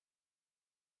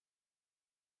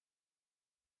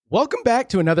Welcome back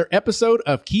to another episode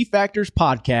of Key Factors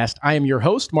Podcast. I am your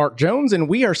host, Mark Jones, and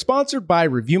we are sponsored by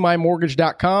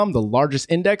ReviewMyMortgage.com, the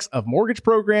largest index of mortgage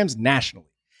programs nationally.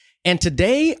 And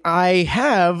today I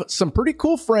have some pretty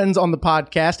cool friends on the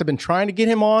podcast. I've been trying to get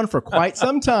him on for quite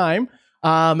some time,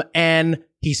 and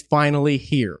he's finally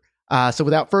here. So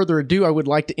without further ado, I would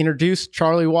like to introduce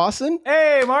Charlie Wasson.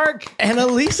 Hey, Mark. And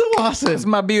Elisa Wasson. This is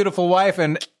my beautiful wife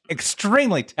and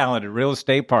extremely talented real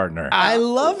estate partner. I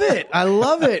love it. I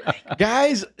love it.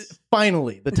 Guys,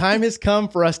 finally, the time has come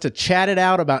for us to chat it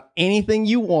out about anything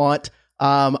you want.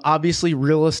 Obviously,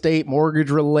 real estate,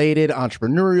 mortgage related,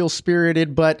 entrepreneurial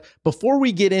spirited. But before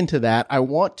we get into that, I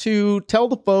want to tell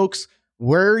the folks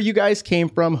where you guys came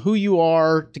from, who you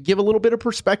are, to give a little bit of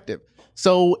perspective.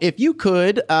 So if you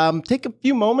could take a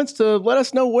few moments to let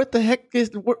us know what the heck is,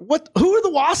 who are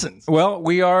the Wassons? Well,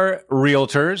 we are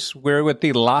realtors. We're with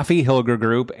the Laffey Hilger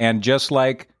Group. And just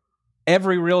like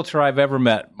every realtor I've ever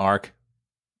met, Mark,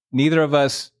 neither of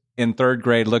us in third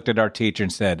grade looked at our teacher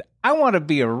and said, I want to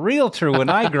be a realtor when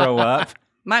I grow up.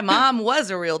 My mom was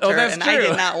a realtor, and true. I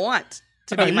did not want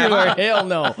to be my mom. Hell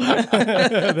no.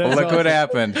 Well, look what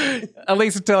happened.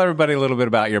 Elisa, tell everybody a little bit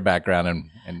about your background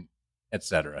and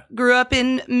etc. Grew up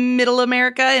in middle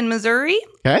America in Missouri.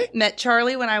 Okay. Met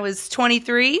Charlie when I was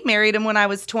 23. Married him when I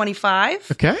was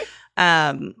 25. Okay.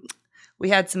 We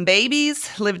had some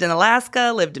babies. Lived in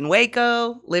Alaska. Lived in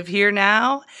Waco. Live here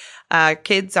now.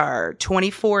 Kids are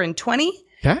 24 and 20.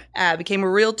 Okay. Became a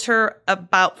realtor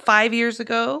about 5 years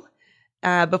ago.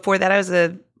 Before that, I was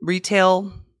a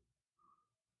retail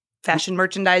fashion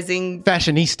merchandising.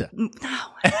 Fashionista. No.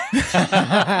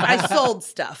 I sold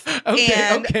stuff.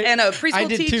 And a preschool I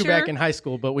did teacher. too back in high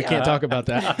school, but we can't talk about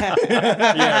that.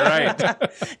 Yeah,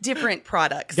 right. Different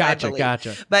products, Gotcha, I believe.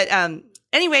 gotcha. But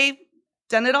anyway,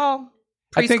 done it all.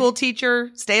 Preschool teacher,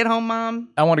 stay-at-home mom.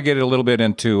 I want to get a little bit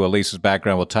into Elisa's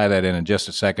background. We'll tie that in just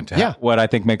a second to what I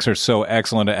think makes her so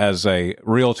excellent as a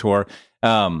realtor.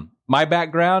 My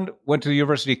background, went to the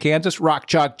University of Kansas, Rock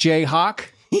Chalk Jayhawk.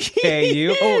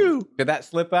 KU. Oh, did that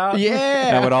slip out?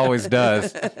 Yeah. That one always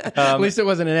does. At least it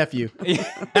wasn't an FU.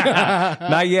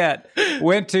 Not yet.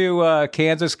 Went to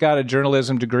Kansas, got a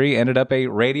journalism degree, ended up a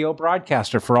radio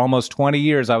broadcaster for almost 20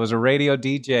 years. I was a radio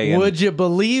DJ. Would you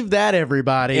believe that,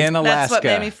 everybody? In Alaska. That's what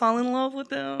made me fall in love with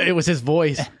him. It was his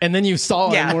voice. And then you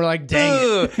saw him and we're like, dang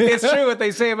Ooh, it. it's true what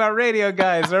they say about radio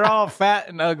guys. They're all fat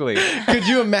and ugly. Could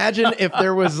you imagine if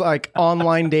there was like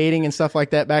online dating and stuff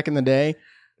like that back in the day?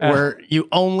 Where you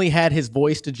only had his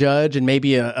voice to judge and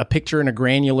maybe a picture in a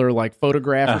granular like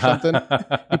photograph or something,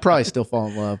 you'd probably still fall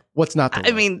in love. What's not to love?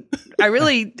 I mean, I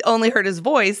really only heard his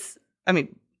voice. I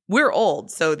mean, we're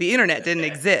old, so the internet didn't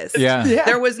exist. Yeah.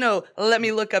 There was no, let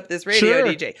me look up this radio Sure.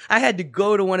 DJ. I had to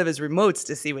go to one of his remotes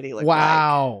to see what he looked like.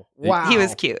 Wow. He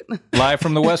was cute. Live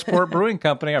from the Westport Brewing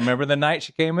Company. I remember the night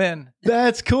she came in.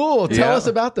 That's cool. Tell Yeah. us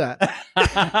about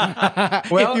that.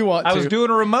 Well, if you want to. I was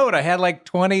doing a remote. I had like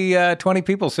 20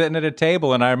 people sitting at a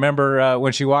table, and I remember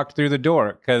when she walked through the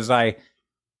door because I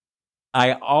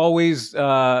always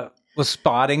was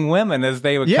spotting women as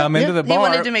they would come into the bar. He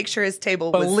wanted to make sure his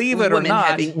table was Believe it or women not,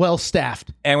 heavy. Well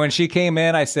staffed. And when she came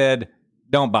in, I said,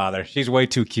 "Don't bother. She's way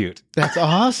too cute." That's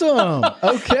awesome.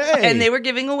 Okay. And they were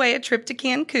giving away a trip to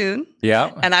Cancun,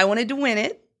 Yeah. and I wanted to win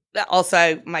it.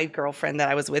 Also, my girlfriend that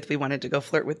I was with, we wanted to go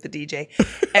flirt with the DJ.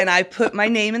 And I put my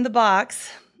name in the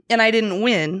box, and I didn't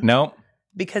win No.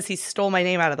 because he stole my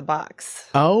name out of the box.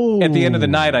 Oh. At the end of the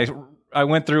night, I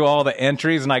went through all the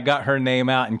entries and I got her name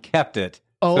out and kept it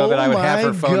so that I would have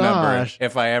her my phone number gosh.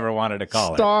 if I ever wanted to call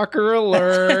her. Stalker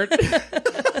alert.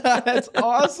 That's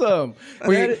awesome.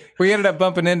 We ended up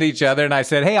bumping into each other, and I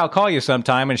said, "Hey, I'll call you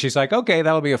sometime." And she's like, "Okay,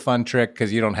 that'll be a fun trick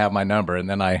because you don't have my number." And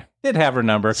then I did have her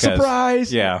number.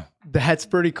 Surprise. Yeah, That's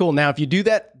pretty cool. Now, if you do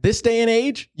that this day and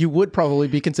age, you would probably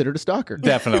be considered a stalker.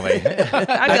 definitely.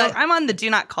 I'd be like, I'm on the do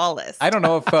not call list. I don't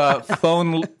know if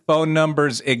phone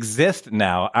numbers exist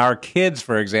now. Our kids,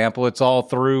 for example, it's all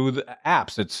through the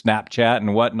apps. It's Snapchat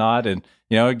and whatnot. And,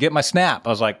 get my Snap. I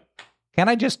was like, can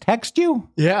I just text you?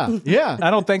 Yeah. Yeah.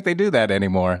 I don't think they do that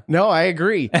anymore. No, I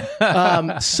agree.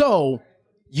 So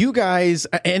you guys,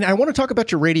 and I want to talk about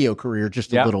your radio career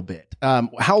just a little bit.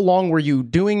 How long were you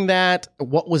doing that?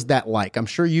 What was that like? I'm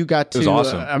sure you got to. It was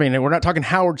awesome. I mean, we're not talking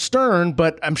Howard Stern,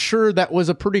 but I'm sure that was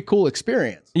a pretty cool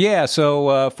experience. Yeah,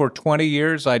 so for 20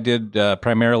 years, I did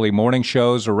primarily morning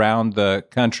shows around the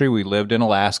country. We lived in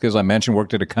Alaska, as I mentioned,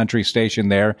 worked at a country station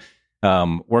there,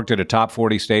 worked at a top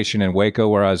 40 station in Waco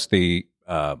where I was the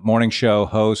morning show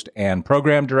host and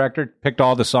program director, picked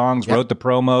all the songs, wrote the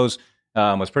promos,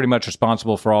 was pretty much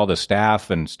responsible for all the staff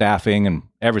and staffing and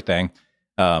everything.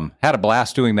 Had a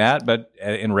blast doing that, but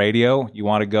in radio, you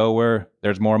want to go where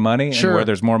there's more money, Sure. and where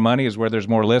there's more money is where there's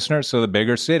more listeners, so the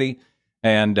bigger city.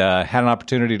 And had an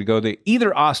opportunity to go to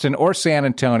either Austin or San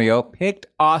Antonio. Picked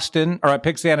San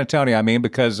Antonio,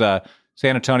 because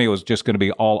San Antonio was just going to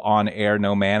be all on air,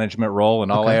 no management role,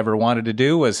 and all I ever wanted to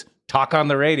do was talk on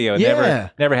the radio.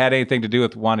 Never had anything to do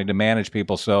with wanting to manage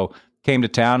people. So came to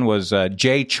town, was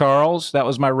Jay Charles. That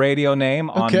was my radio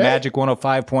name on Magic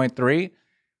 105.3,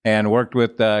 and worked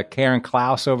with Karen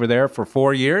Klaus over there for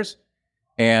 4 years.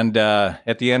 And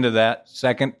at the end of that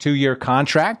second 2-year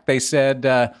contract, they said,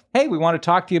 hey, we want to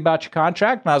talk to you about your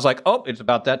contract. And I was like, oh, it's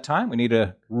about that time. We need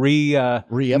to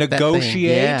renegotiate.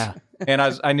 Yeah. And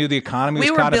I knew the economy was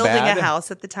kind of bad. We were building a house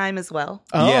at the time as well.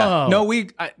 Oh. Yeah. No,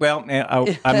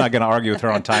 I'm not going to argue with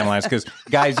her on timelines because,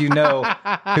 guys, you know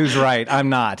who's right. I'm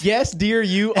not. Yes, dear,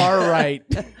 you are right.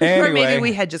 Anyway, Or maybe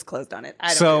we had just closed on it.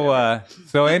 I don't know.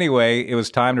 So anyway, it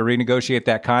was time to renegotiate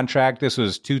that contract. This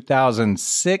was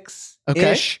 2006-ish.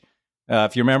 Okay.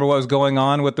 If you remember what was going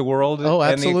on with the world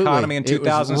and the economy in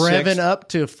 2006. It was revving up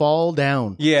to fall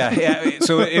down. Yeah.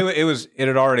 So it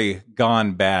had already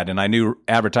gone bad, and I knew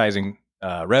advertising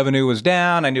revenue was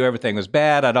down. I knew everything was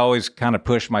bad. I'd always kind of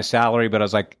push my salary, but I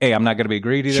was like, hey, I'm not going to be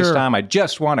greedy this time. I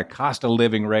just want a cost of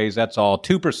living raise. That's all.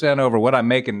 2% over what I'm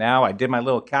making now. I did my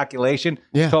little calculation.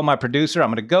 Told my producer, I'm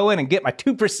going to go in and get my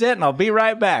 2% and I'll be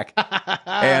right back.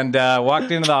 And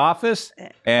walked into the office,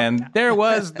 and there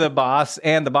was the boss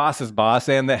and the boss's boss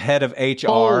and the head of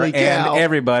HR and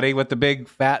everybody with the big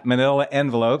fat manila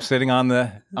envelope sitting on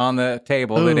the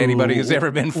table that anybody who's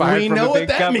ever been fired from a big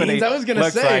company means. I was going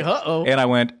to say, uh-oh. And I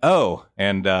went, oh.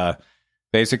 And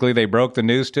basically, they broke the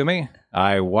news to me.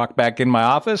 I walked back in my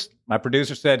office. My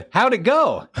producer said, how'd it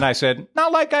go? And I said,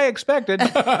 not like I expected.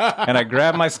 And I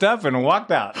grabbed my stuff and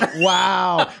walked out.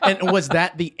 Wow. And was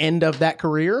that the end of that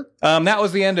career? That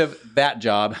was the end of that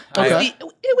job. Okay.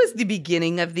 It was the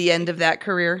beginning of the end of that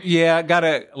career.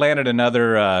 Yeah, landed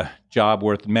another job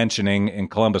worth mentioning in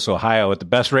Columbus, Ohio, at the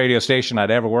best radio station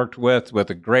I'd ever worked with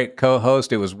a great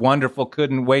co-host. It was wonderful.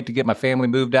 Couldn't wait to get my family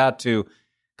moved out to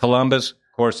Columbus.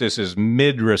 Of course, this is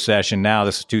mid-recession now.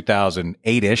 This is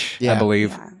 2008-ish, I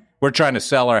believe. Yeah. We're trying to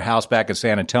sell our house back in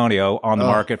San Antonio on the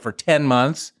market for 10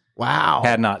 months. Wow.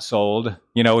 Had not sold, which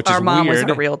is weird. Our mom was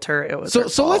a realtor. It was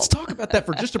so let's talk about that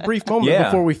for just a brief moment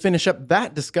before we finish up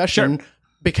that discussion,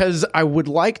 because I would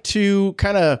like to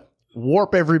kind of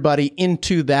warp everybody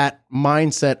into that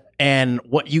mindset and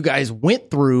what you guys went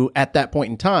through at that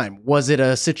point in time. Was it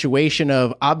a situation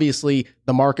of, obviously,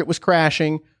 the market was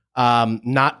crashing,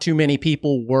 not too many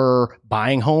people were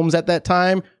buying homes at that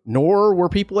time, nor were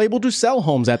people able to sell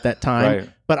homes at that time. Right.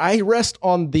 But I rest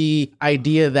on the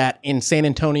idea that in San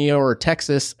Antonio or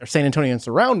Texas or San Antonio and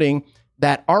surrounding,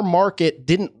 that our market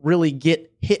didn't really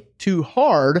get hit too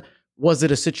hard. Was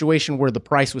it a situation where the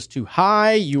price was too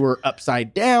high? You were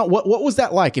upside down? What was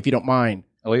that like, if you don't mind?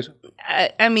 Elisa?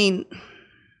 I mean,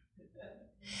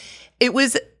 it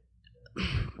was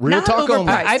real not talk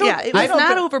only. overpriced. It was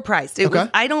not overpriced.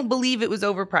 I don't believe it was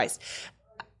overpriced.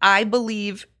 I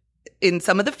believe in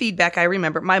some of the feedback I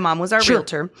remember, my mom was our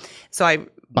realtor, so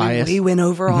we went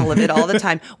over all of it all the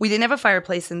time. We didn't have a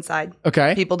fireplace inside.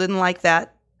 Okay. People didn't like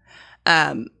that.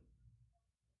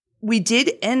 We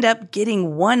did end up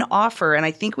getting one offer, and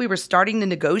I think we were starting to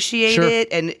negotiate it,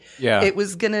 and it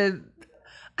was going to...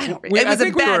 it was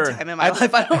a bad time in my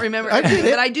life. I don't remember.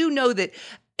 But I do know that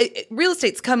real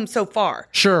estate's come so far.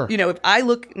 Sure. If I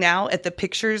look now at the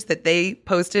pictures that they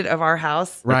posted of our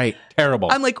house, right, terrible.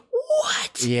 I'm like,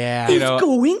 what? Yeah, is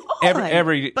going on?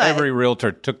 Every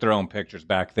realtor took their own pictures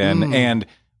back then, and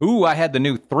I had the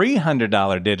new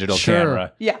 $300 digital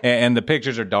camera. Yeah, and the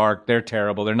pictures are dark. They're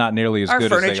terrible. They're not nearly as good as they are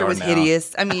now. Our furniture was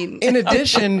hideous. I mean, in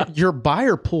addition, your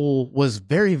buyer pool was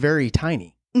very, very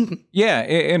tiny. Yeah,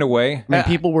 in a way. I mean,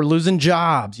 people were losing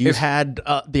jobs. You had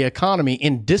the economy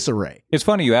in disarray. It's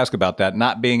funny you ask about that,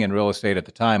 not being in real estate at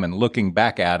the time and looking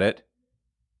back at it.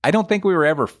 I don't think we were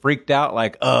ever freaked out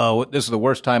like, oh, this is the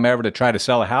worst time ever to try to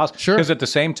sell a house. Sure. Because at the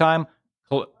same time,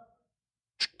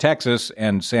 Texas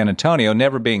and San Antonio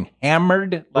never being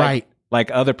hammered like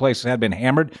other places had been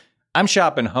hammered. I'm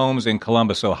shopping homes in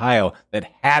Columbus, Ohio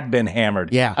that had been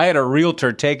hammered. Yeah. I had a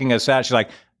realtor taking us out. She's like,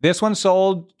 this one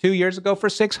sold 2 years ago for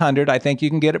 $600. I think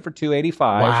you can get it for $285.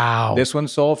 Wow. This one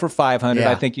sold for $500. Yeah.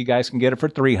 I think you guys can get it for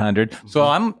 $300. So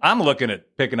I'm looking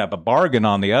at picking up a bargain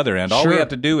on the other end. All we have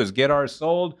to do is get ours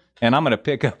sold, and I'm going to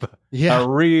pick up a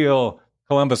real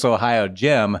Columbus, Ohio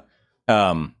gem.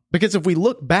 Because if we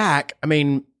look back, I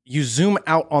mean, you zoom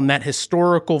out on that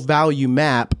historical value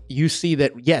map, you see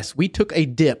that, yes, we took a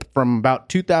dip from about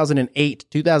 2008,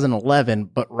 2011,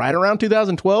 but right around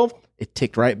 2012, it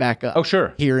ticked right back up. Oh,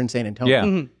 sure. Here in San Antonio. Yeah.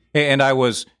 Mm-hmm.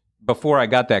 And before I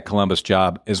got that Columbus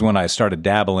job is when I started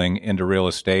dabbling into real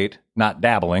estate. Not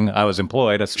dabbling. I was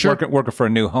employed. I was working for a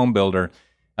new home builder,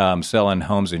 selling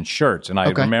homes in shirts. And I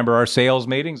remember our sales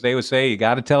meetings. They would say, you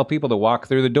got to tell people to walk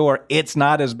through the door. It's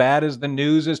not as bad as the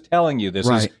news is telling you. This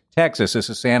is Texas. This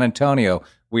is San Antonio.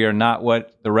 We are not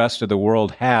what the rest of the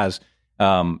world has.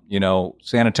 San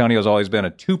Antonio has always been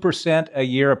a 2% a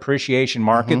year appreciation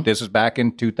market. Mm-hmm. This is back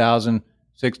in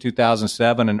 2006,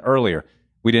 2007 and earlier.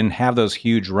 We didn't have those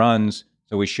huge runs,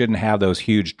 so we shouldn't have those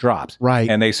huge drops. Right.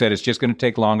 And they said it's just going to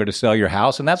take longer to sell your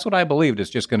house. And that's what I believed. It's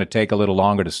just going to take a little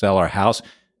longer to sell our house,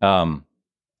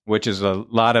 which is a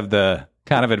lot of the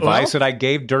kind of advice that I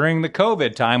gave during the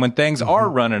COVID time when things are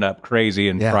running up crazy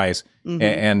in price. Mm-hmm.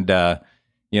 And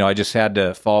I just had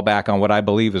to fall back on what I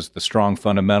believe is the strong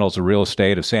fundamentals of real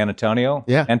estate of San Antonio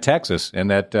and Texas.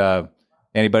 And that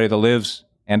anybody that lives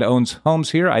and owns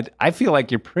homes here, I feel like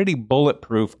you're pretty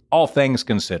bulletproof, all things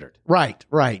considered. Right.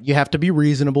 You have to be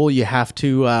reasonable. You have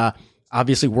to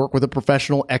obviously work with a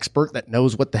professional expert that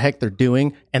knows what the heck they're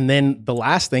doing. And then the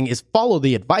last thing is follow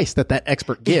the advice that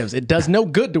expert gives. It does no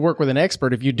good to work with an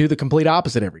expert if you do the complete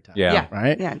opposite every time. Yeah.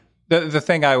 Right? Yeah. The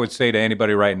thing I would say to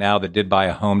anybody right now that did buy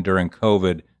a home during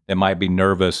COVID that might be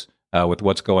nervous with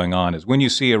what's going on is when you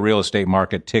see a real estate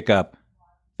market tick up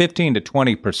 15 to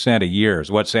 20% a year is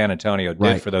what San Antonio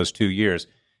did for those 2 years.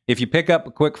 If you pick up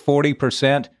a quick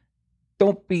 40%,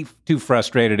 don't be too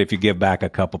frustrated if you give back a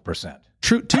couple percent.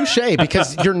 True, touche,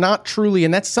 because you're not truly,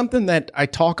 and that's something that I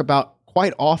talk about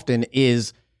quite often,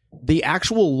 is the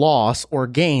actual loss or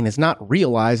gain is not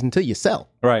realized until you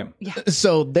sell. Right. Yeah.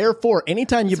 So therefore,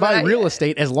 anytime you buy real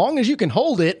estate, as long as you can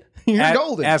hold it, you're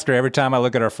golden. Ask her every time I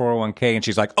look at our 401k and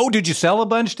she's like, oh, did you sell a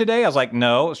bunch today? I was like,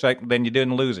 no. She's like, then you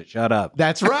didn't lose it. Shut up.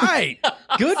 That's right.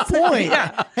 Good point.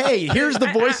 Hey, here's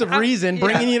the voice of reason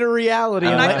bringing you to reality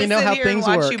and letting you know how things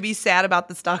work. Watch you be sad about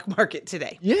the stock market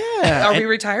today. Yeah. Are we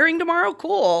retiring tomorrow?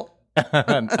 Cool.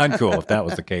 Uncool if that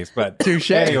was the case, but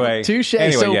touche. Anyway,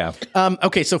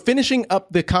 so finishing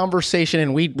up the conversation,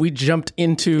 and we jumped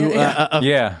into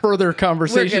a further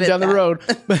conversation down the road.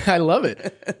 I love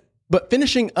it. But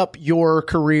finishing up your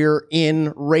career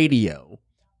in radio,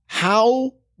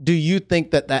 how do you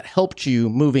think that helped you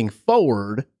moving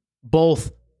forward,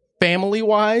 both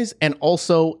family-wise and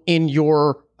also in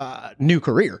your new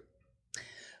career?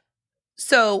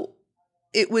 So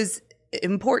it was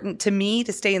important to me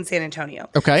to stay in San Antonio.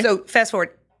 Okay. So fast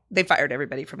forward, they fired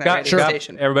everybody from that radio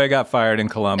station. Everybody got fired in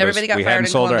Columbus. We hadn't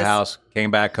sold our house, came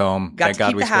back home. Thank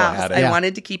God we still had it. I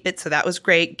wanted to keep it, so that was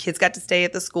great. Kids got to stay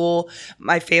at the school.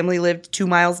 My family lived 2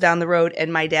 miles down the road,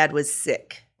 and my dad was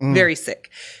sick, very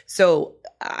sick. So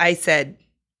I said,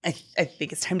 I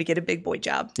think it's time to get a big boy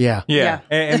job. Yeah.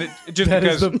 And just that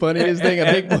is the funniest thing, a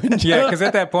big boy job. Yeah, because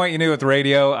at that point, with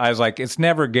radio, I was like, it's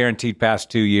never guaranteed past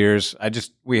 2 years.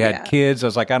 We had kids. I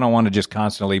was like, I don't want to just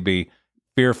constantly be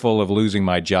fearful of losing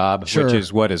my job, which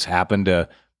is what has happened to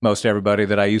most everybody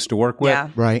that I used to work with. Yeah.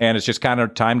 Right. And it's just kind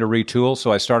of time to retool.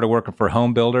 So I started working for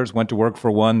home builders, went to work for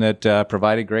one that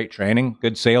provided great training,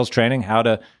 good sales training, how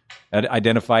to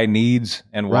identify needs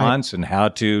and wants and how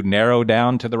to narrow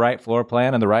down to the right floor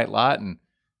plan and the right lot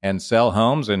and sell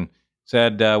homes. And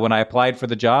said when I applied for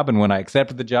the job and when I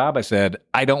accepted the job, I said,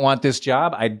 I don't want this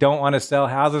job. I don't want to sell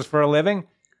houses for a living.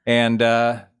 And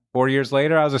 4 years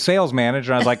later, I was a sales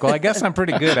manager. I was like, well, I guess I'm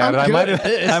pretty good at it.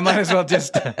 I might as well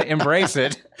just embrace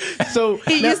it. So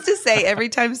he used to say every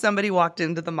time somebody walked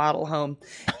into the model home,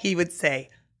 he would say,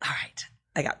 all right,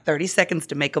 I got 30 seconds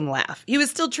to make them laugh. He was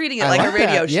still treating it like a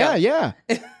radio show. Yeah.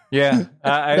 Yeah.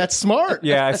 That's smart.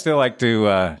 Yeah, I still like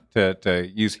to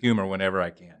use humor whenever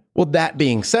I can. Well, that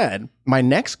being said, my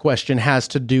next question has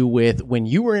to do with when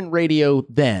you were in radio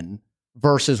then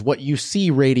versus what you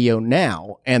see radio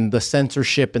now and the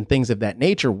censorship and things of that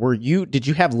nature. Did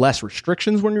you have less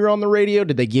restrictions when you were on the radio?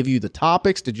 Did they give you the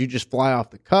topics? Did you just fly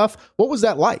off the cuff? What was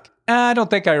that like? I don't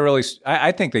think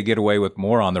I think they get away with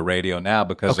more on the radio now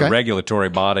because the regulatory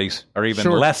bodies are even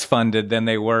less funded than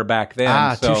they were back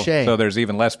then. So there's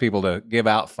even less people to give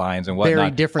out fines and whatnot.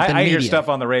 Very different than I media. hear stuff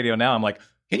on the radio now. I'm like,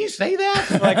 can you say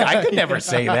that? Like, I could never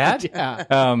say that.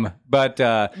 Yeah. But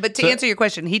to answer your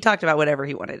question, he talked about whatever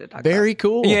he wanted to talk about. Very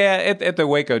cool. Yeah, at the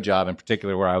Waco job in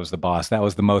particular, where I was the boss, that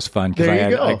was the most fun because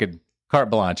I could carte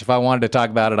blanche. If I wanted to talk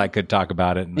about it, I could talk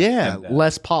about it.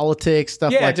 Less politics,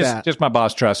 stuff like that. Just my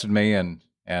boss trusted me, and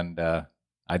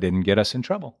I didn't get us in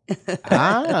trouble.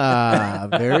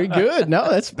 Very good. No,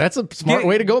 that's a smart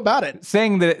way to go about it.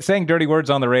 Saying dirty words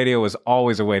on the radio was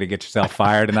always a way to get yourself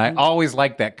fired, and I always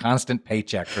liked that constant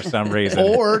paycheck for some reason.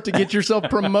 Or to get yourself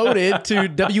promoted to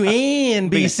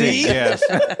WNBC. Yes.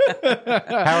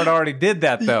 Howard already did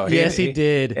that, though. Yes, he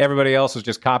did. Everybody else was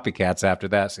just copycats after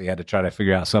that, so he had to try to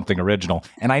figure out something original.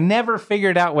 And I never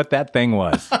figured out what that thing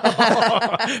was.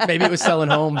 Maybe it was selling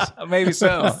homes. Maybe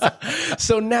so.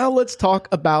 So now let's talk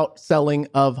about selling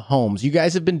of homes. You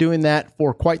guys have been doing that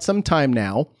for quite some time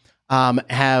now,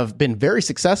 have been very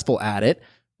successful at it.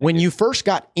 When you first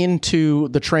got into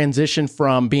the transition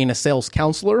from being a sales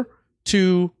counselor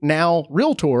to now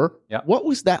realtor, what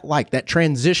was that like? That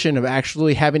transition of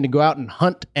actually having to go out and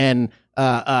hunt and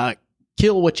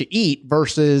kill what you eat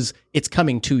versus it's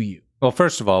coming to you? Well,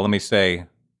 first of all, let me say,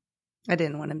 I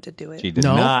didn't want him to do it. She did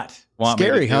not want me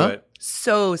to do it.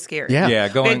 So scary. Yeah.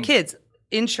 We had kids,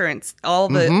 insurance, all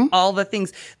the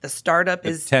things. The startup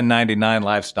is 1099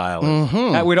 lifestyle.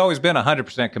 We'd always been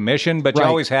 100% commission, but you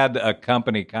always had a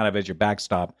company kind of as your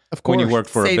backstop. Of course. When you worked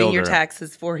for a builder. Saving your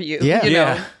taxes for you. Yeah, you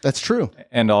know? That's true.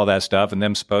 And all that stuff, and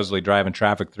them supposedly driving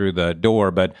traffic through the door.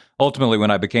 But ultimately,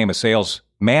 when I became a sales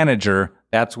manager,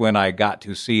 that's when I got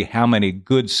to see how many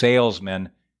good salesmen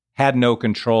had no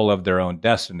control of their own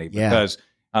destiny. Because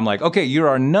I'm like, okay, you're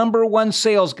our number one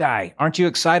sales guy. Aren't you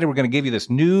excited? We're going to give you this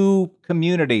new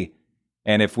community.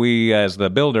 And if we, as the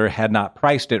builder, had not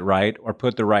priced it right or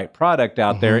put the right product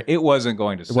out there, it wasn't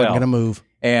going to sell. It wasn't going to move.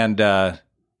 And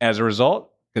as a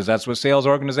result, because that's what sales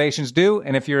organizations do,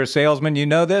 and if you're a salesman, you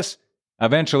know this,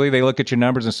 eventually they look at your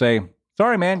numbers and say,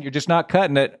 sorry, man, you're just not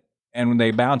cutting it. And when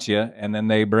they bounce you, and then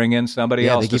they bring in somebody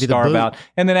else to starve out.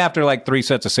 And then after like 3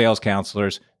 sets of sales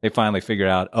counselors, they finally figure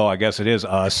out, oh, I guess it is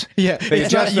us. Yeah, they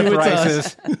adjust the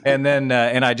prices. And then,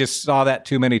 and I just saw that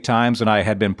too many times, and I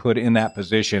had been put in that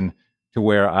position to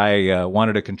where I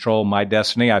wanted to control my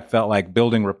destiny. I felt like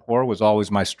building rapport was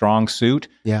always my strong suit.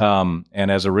 Yeah.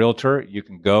 And as a realtor, you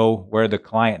can go where the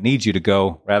client needs you to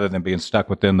go rather than being stuck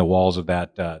within the walls of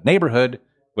that neighborhood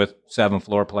with 7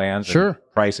 floor plans and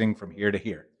pricing from here to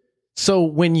here. So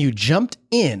when you jumped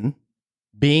in,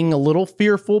 being a little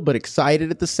fearful but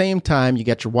excited at the same time, you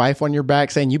got your wife on your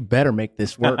back saying, you better make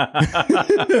this work.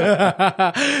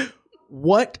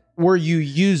 What were you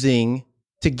using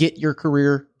to get your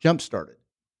career jump-started?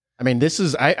 I mean, this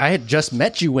is, I had just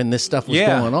met you when this stuff was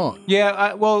going on.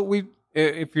 Yeah, well,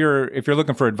 if you're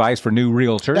looking for advice for new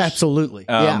realtors. Absolutely,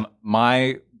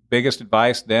 my biggest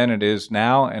advice then, it is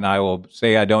now, and I will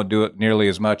say I don't do it nearly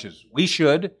as much as we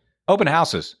should, open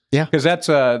houses. Yeah. Because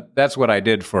that's what I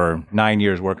did for 9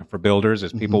 years working for builders,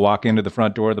 is people walk into the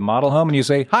front door of the model home and you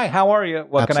say, hi, how are you?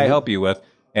 What can I help you with?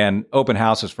 And open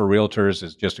houses for realtors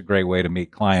is just a great way to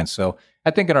meet clients. So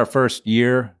I think in our first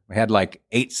year, we had like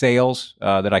 8 sales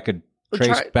that I could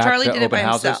trace back Charlie to did open it by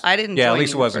houses. Himself. I didn't Yeah, join at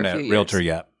least it wasn't a realtor years.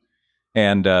 yet.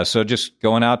 And so just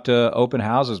going out to open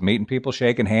houses, meeting people,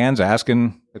 shaking hands,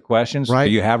 asking the questions. Right.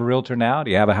 Do you have a realtor now?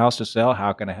 Do you have a house to sell?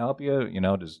 How can I help you? You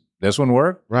know, does this one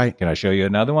work? Right. Can I show you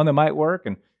another one that might work?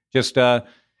 And just got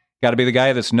to be the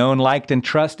guy that's known, liked, and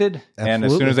trusted. Absolutely. And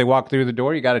as soon as they walk through the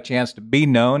door, you got a chance to be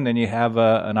known. Then you have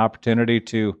an opportunity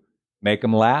to make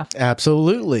them laugh.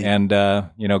 Absolutely. And,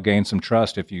 gain some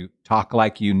trust if you talk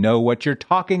like you know what you're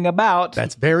talking about.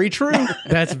 That's very true.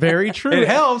 That's very true. It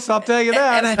helps, I'll tell you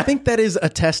that. And I think that is a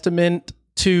testament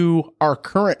to our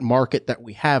current market that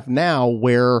we have now,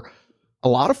 where a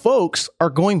lot of folks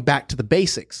are going back to the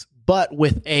basics, but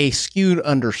with a skewed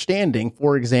understanding.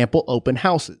 For example, open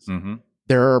houses. Mm-hmm.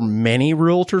 There are many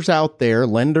realtors out there,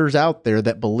 lenders out there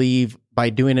that believe by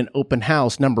doing an open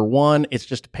house, number one, it's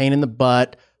just a pain in the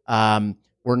butt.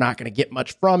 We're not going to get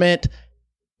much from it,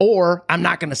 or I'm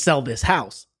not going to sell this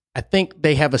house. I think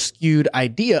they have a skewed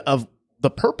idea of the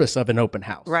purpose of an open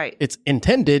house. Right. It's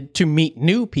intended to meet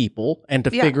new people and to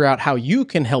figure out how you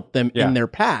can help them in their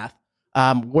path.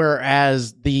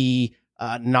 Whereas the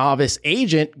novice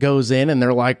agent goes in and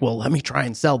they're like, well, let me try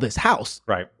and sell this house.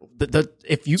 Right.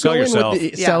 If you Sell go yourself. in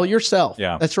with sell yourself.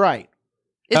 Yeah. That's right.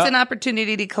 It's an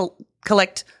opportunity to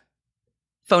collect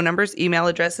phone numbers, email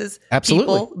addresses,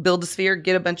 Absolutely. people, build a sphere,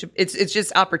 get a bunch of, it's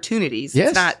just opportunities. Yes.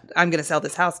 It's not, I'm going to sell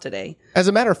this house today. As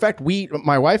a matter of fact,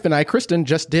 my wife and I, Kristen,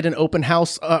 just did an open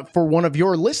house for one of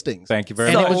your listings. Thank you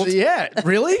very And much.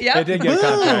 Really? Yeah. They did get a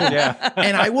contract, yeah.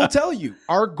 And I will tell you,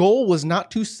 our goal was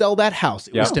not to sell that house.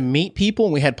 It was to meet people,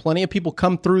 and we had plenty of people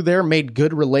come through there, made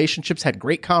good relationships, had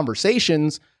great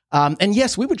conversations. And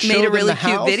yes, we would show them the house. Made a really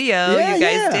cute video. You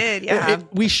guys did. Yeah.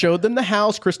 We showed them the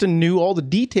house. Kristen knew all the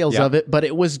details of it, but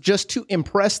it was just to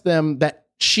impress them that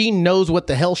she knows what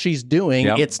the hell she's doing.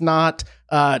 Yep. It's not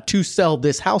to sell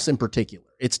this house in particular.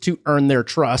 It's to earn their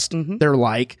trust, their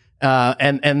like,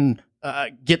 and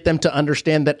get them to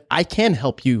understand that I can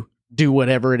help you do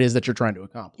whatever it is that you're trying to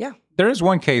accomplish. Yeah. There is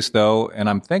one case, though, and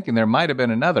I'm thinking there might have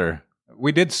been another.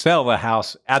 We did sell the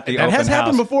house at the open house. That has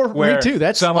happened before for me, too.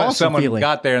 That's awesome someone feeling.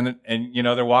 got there, and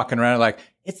they're walking around like,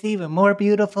 it's even more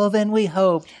beautiful than we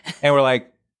hoped. And we're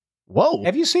like, whoa.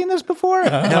 Have you seen this before?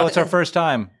 No, it's our first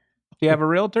time. Do you have a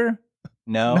realtor?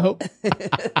 No. Nope.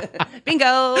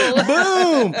 Bingo.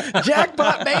 Boom.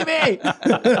 Jackpot, baby.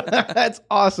 That's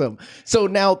awesome. So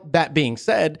now, that being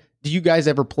said, do you guys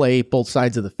ever play both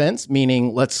sides of the fence?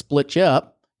 Meaning, let's split you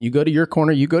up. You go to your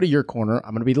corner, you go to your corner.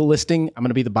 I'm going to be the listing. I'm going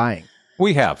to be the buying.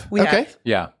 We have. Okay.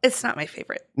 Yeah. It's not my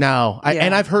favorite. No.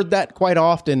 And I've heard that quite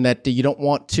often, that you don't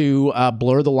want to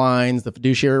blur the lines, the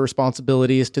fiduciary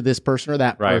responsibility is to this person or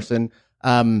that person.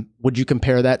 Would you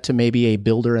compare that to maybe a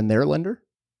builder and their lender?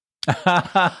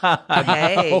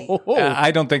 Hey. I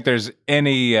don't think there's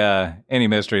any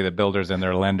mystery that builders and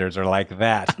their lenders are like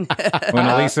that. When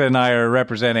Elisa and I are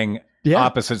representing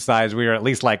opposite sides, we are at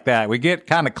least like that. We get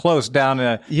kind of close down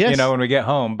to, when we get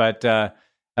home, but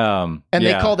and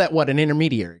they call that what, an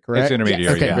intermediary, correct? It's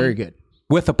intermediary. Okay, very good.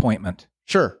 With appointment.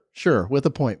 Sure, with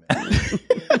appointment.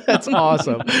 That's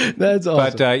awesome. That's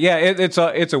awesome. But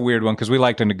it's a weird one because we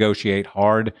like to negotiate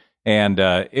hard, and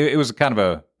it was kind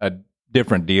of a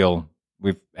different deal.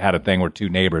 We've had a thing where two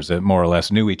neighbors that more or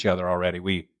less knew each other already.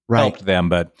 We helped them,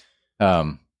 but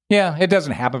it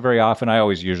doesn't happen very often. I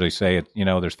always usually say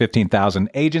there's 15,000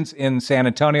 agents in San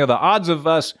Antonio. The odds of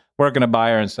us working a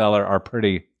buyer and seller are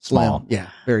pretty small. Slim. Yeah,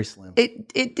 very slim.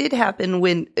 It did happen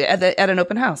when at an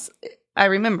open house. I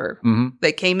remember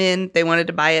they came in, they wanted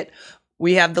to buy it.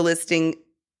 We have the listing,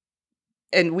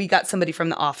 and we got somebody from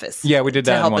the office. Yeah, we did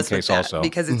that in one case also.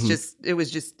 Because it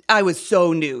was just, I was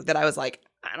so new that I was like,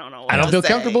 I don't know what I don't feel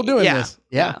comfortable doing this.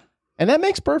 Yeah. And that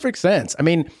makes perfect sense. I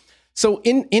mean, so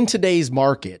in today's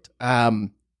market,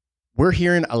 we're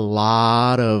hearing a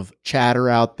lot of chatter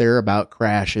out there about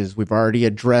crashes. We've already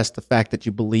addressed the fact that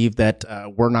you believe that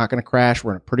we're not going to crash.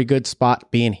 We're in a pretty good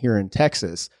spot being here in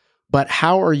Texas. But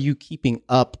how are you keeping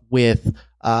up with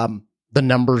the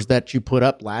numbers that you put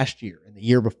up last year and the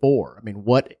year before? I mean,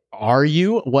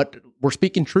 we're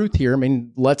speaking truth here. I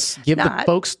mean, let's give the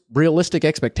folks realistic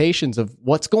expectations of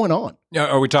what's going on.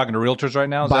 Are we talking to realtors right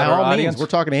now? By all means, we're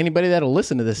talking to anybody that'll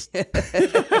listen to this.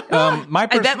 I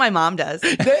bet my mom does.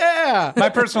 Yeah. My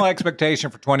personal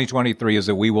expectation for 2023 is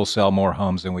that we will sell more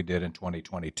homes than we did in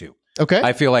 2022. Okay.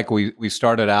 I feel like we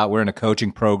started out, we're in a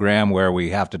coaching program where we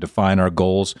have to define our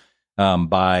goals.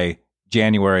 By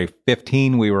January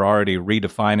 15, we were already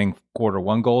redefining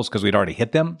Q1 goals because we'd already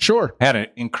hit them. Sure. Had an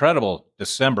incredible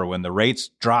December when the rates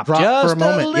dropped just for a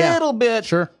moment. Little bit.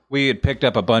 Sure. We had picked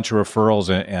up a bunch of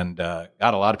referrals and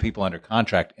got a lot of people under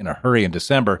contract in a hurry in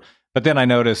December. But then I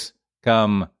noticed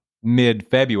come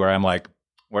mid-February, I'm like,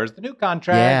 where's the new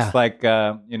contracts? Yeah. Like,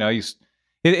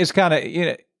 it's kind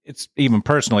of, it's even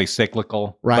personally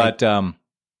cyclical. Right. But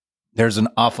there's an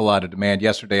awful lot of demand.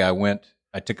 Yesterday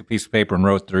I took a piece of paper and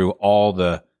wrote through all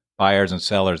the buyers and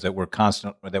sellers that we're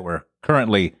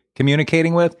currently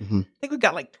communicating with. I think we've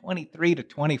got like 23 to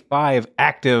 25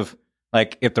 active,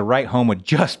 like if the right home would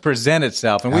just present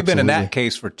itself. And we've been in that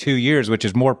case for 2 years, which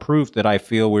is more proof that I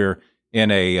feel we're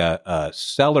in a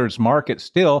seller's market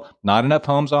still. Not enough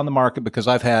homes on the market because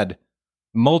I've had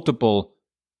multiple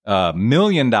 $1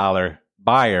 million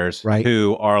buyers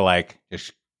who are like,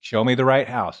 just show me the right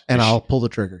house. And I'll pull the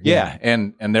trigger. Yeah.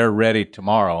 And they're ready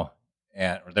tomorrow,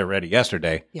 or they're ready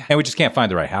yesterday. Yeah. And we just can't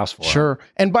find the right house for them. Sure.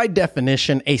 And by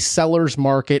definition, a seller's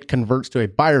market converts to a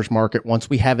buyer's market once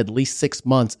we have at least 6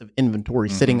 months of inventory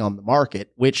sitting on the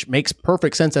market, which makes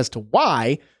perfect sense as to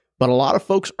why. But a lot of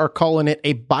folks are calling it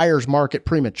a buyer's market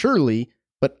prematurely,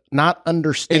 but not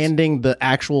understanding the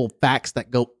actual facts that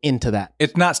go into that.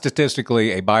 It's not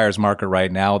statistically a buyer's market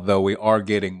right now, though we are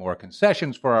getting more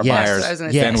concessions for our buyers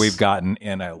than we've gotten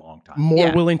in a long time.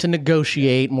 More willing to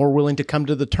negotiate, more willing to come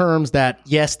to the terms that,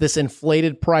 yes, this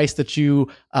inflated price that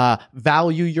you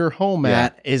value your home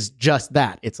at is just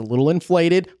that. It's a little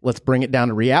inflated. Let's bring it down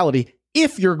to reality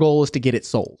if your goal is to get it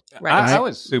sold. Right. I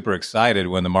was super excited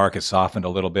when the market softened a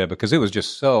little bit because it was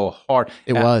just so hard.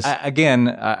 It was.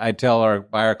 I tell our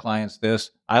buyer clients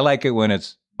this. I like it when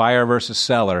it's buyer versus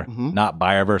seller, not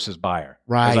buyer versus buyer.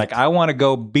 Right. It's like, I want to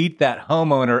go beat that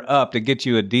homeowner up to get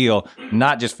you a deal,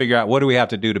 not just figure out what do we have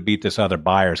to do to beat this other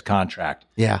buyer's contract.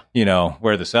 Yeah.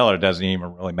 Where the seller doesn't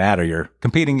even really matter. You're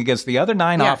competing against the other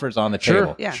 9 offers on the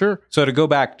table. Yeah. Sure. So to go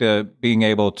back to being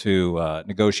able to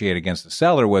negotiate against the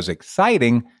seller was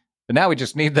exciting, but now we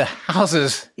just need the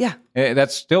houses. Yeah.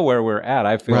 That's still where we're at.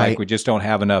 I feel like we just don't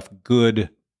have enough good,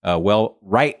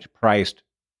 right-priced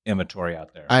inventory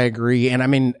out there. I agree. And I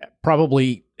mean,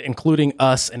 probably including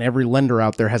us and every lender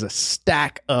out there has a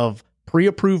stack of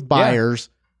pre-approved buyers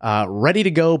ready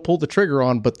to go, pull the trigger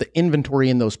on, but the inventory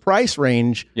in those price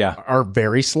range are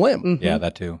very slim. Mm-hmm. Yeah,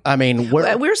 that too. I mean,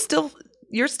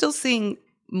 you're still seeing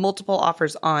multiple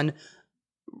offers on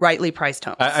rightly priced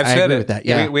homes. I've said it. With that.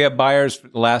 Yeah. We have buyers for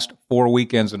the last 4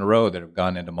 weekends in a row that have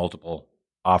gone into multiple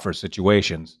offer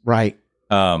situations. Right.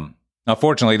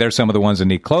 Unfortunately, there's some of the ones that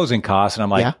need closing costs, and I'm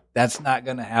like, that's not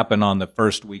going to happen on the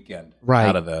first weekend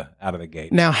out of the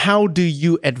gate. Now, how do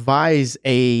you advise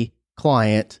a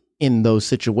client in those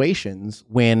situations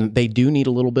when they do need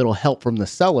a little bit of help from the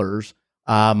sellers,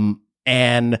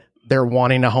 and they're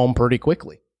wanting a home pretty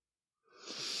quickly?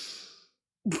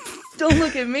 Don't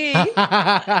look at me,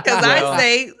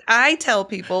 because I tell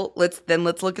people let's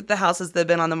look at the houses that have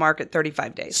been on the market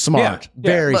 35 days. Smart,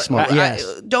 very smart.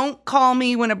 Yes. Don't call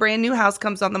me when a brand new house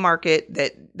comes on the market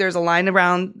that there's a line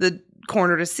around the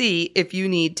corner to see if you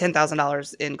need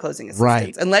 $10,000 in closing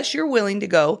assistance, unless you're willing to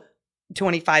go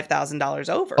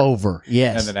 $25,000 over.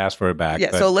 Yes, and then ask for it back. Yeah,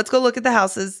 so let's go look at the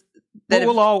houses.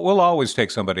 We'll always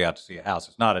take somebody out to see a house.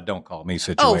 It's not a don't call me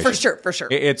situation. Oh, for sure.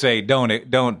 It's a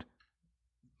don't.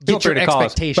 Get your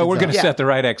expectations but we're going to set the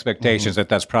right expectations that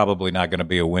that's probably not going to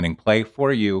be a winning play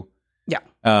for you. Yeah.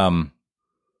 And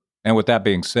with that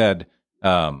being said,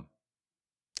 I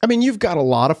mean, you've got a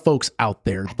lot of folks out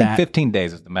there that 15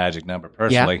 days is the magic number.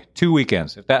 Personally, 2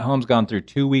 weekends. If that home's gone through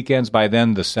 2 weekends, by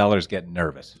then the sellers get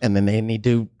nervous, and then they need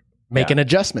to make an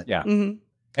adjustment. Yeah. Mm-hmm.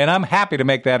 And I'm happy to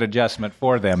make that adjustment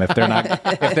for them if they're not,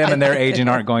 if them and their agent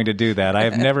aren't going to do that. I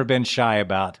have never been shy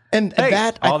about. And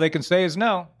that all they can say is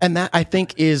no. And that, I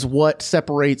think, is what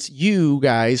separates you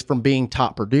guys from being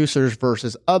top producers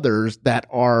versus others that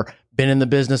are been in the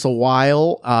business a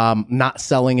while, not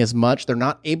selling as much. They're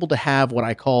not able to have what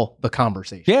I call the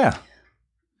conversation. Yeah.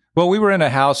 Well, we were in a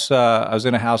house. I was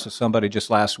in a house with somebody just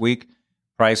last week,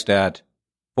 priced at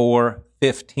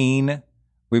 $415,000.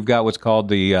 We've got what's called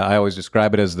the, I always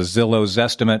describe it as the Zillow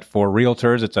Zestimate for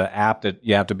realtors. It's an app that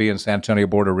you have to be in San Antonio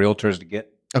Board of Realtors to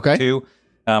get to.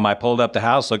 I pulled up the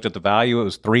house, looked at the value. It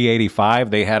was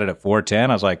 $385,000. They had it at $410,000.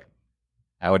 I was like,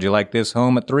 how would you like this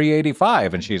home at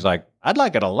 $385,000? And she's like, I'd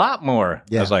like it a lot more.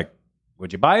 Yeah. I was like,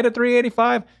 would you buy it at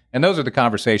 $385,000? And those are the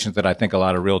conversations that I think a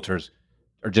lot of realtors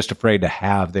are just afraid to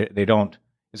have. They don't,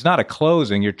 it's not a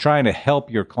closing. You're trying to help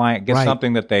your client get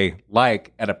something that they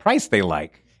like at a price they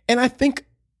like. And I think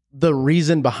the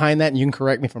reason behind that, and you can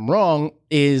correct me if I'm wrong,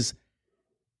 is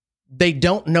they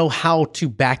don't know how to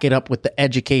back it up with the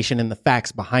education and the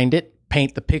facts behind it.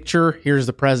 Paint the picture. Here's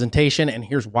the presentation, and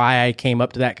here's why I came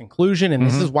up to that conclusion. And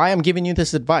this is why I'm giving you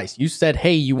this advice. You said,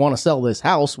 hey, you want to sell this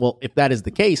house. Well, if that is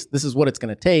the case, this is what it's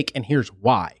going to take, and here's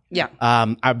why. Yeah.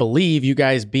 I believe you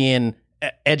guys being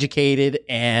educated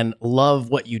and love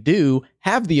what you do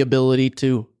have the ability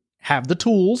to have the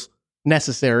tools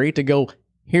necessary to go,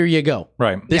 here you go.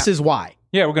 Right. This is why.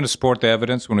 Yeah, we're going to support the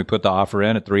evidence when we put the offer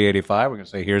in at $385,000. We're going to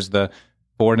say, here's the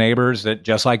 4 neighbors that,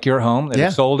 just like your home, that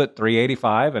have sold at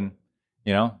 $385,000,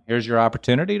 and here's your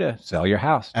opportunity to sell your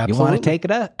house. Absolutely. You want to take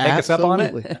it up? Take us up on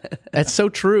it? That's so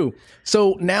true.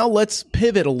 So now let's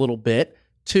pivot a little bit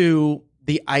to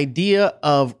the idea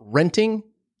of renting,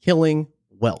 killing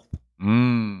wealth.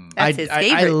 That's his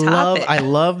favorite topic. I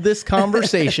love this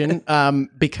conversation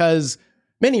because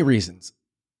many reasons.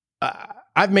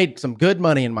 I've made some good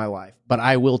money in my life, but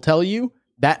I will tell you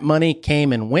that money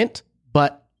came and went,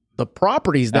 but the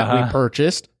properties that we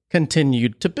purchased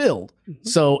continued to build.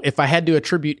 So if I had to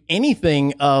attribute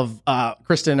anything of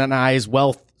Kristen and I's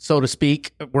wealth, so to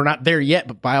speak, we're not there yet,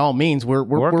 but by all means,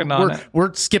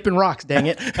 we're skipping rocks, dang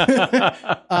it.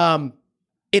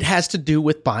 It has to do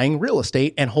with buying real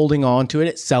estate and holding on to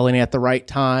it, selling at the right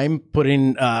time,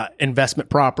 putting investment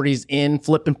properties in,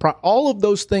 flipping. All of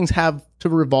those things have to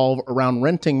revolve around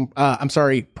renting,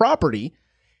 property.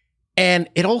 And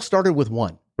it all started with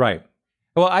one. Right.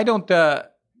 Well, I don't, do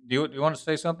you want to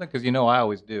say something? Because I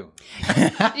always do.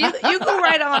 You go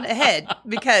right on ahead,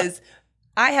 because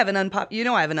I have an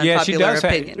unpopular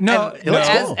opinion.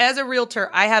 As a realtor,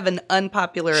 I have an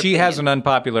unpopular opinion. She has an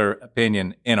unpopular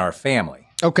opinion in our family.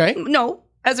 Okay. No,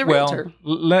 as a realtor.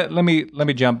 Well, let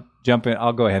me jump in.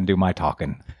 I'll go ahead and do my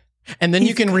talking. And then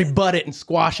you can rebut it and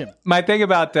squash him. My thing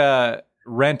about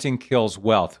renting kills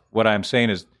wealth, what I'm saying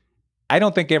is, I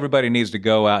don't think everybody needs to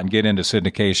go out and get into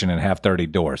syndication and have 30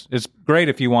 doors. It's great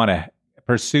if you want to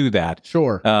pursue that.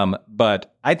 Sure.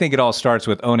 But I think it all starts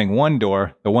with owning one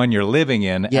door, the one you're living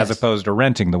in, as opposed to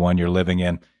renting the one you're living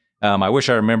in. I wish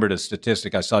I remembered a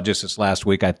statistic I saw just this last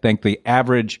week. I think the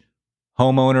average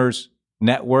homeowner's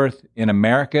net worth in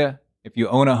America If you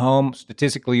own a home,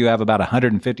 statistically, you have about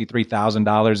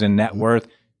 $153,000 in net worth.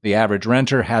 The average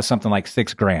renter has something like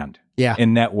 $6,000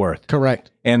 in net worth.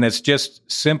 Correct. And it's just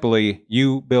simply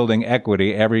you building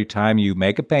equity every time you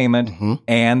make a payment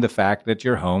and the fact that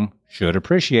your home should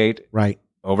appreciate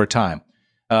over time.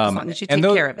 As long as you take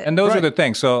care of it. And those are the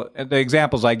things. So the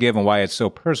examples I give and why it's so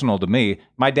personal to me,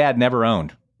 my dad never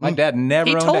owned. My dad never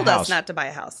owned a house. He told us not to buy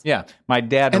a house. Yeah. My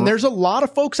dad. And there's a lot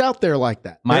of folks out there like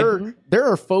that. There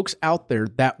are folks out there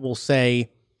that will say,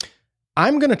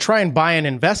 I'm going to try and buy an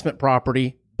investment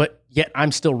property, but yet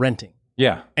I'm still renting.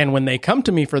 Yeah. And when they come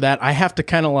to me for that, I have to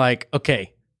kind of like,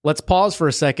 okay, let's pause for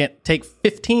a second, take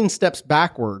 15 steps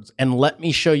backwards, and let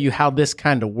me show you how this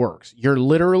kind of works. You're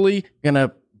literally going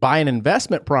to buy an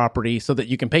investment property so that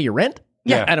you can pay your rent?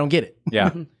 Yeah. I don't get it.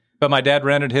 Yeah. But my dad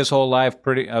rented his whole life.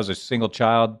 I was a single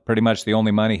child. Pretty much the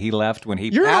only money he left when he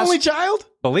You're passed. an only child?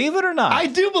 Believe it or not. I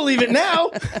do believe it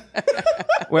now.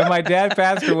 When my dad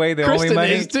passed away, the only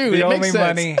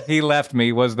money he left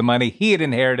me was the money he had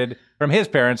inherited from his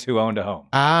parents who owned a home.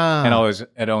 And always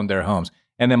had owned their homes.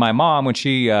 And then my mom, when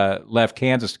she left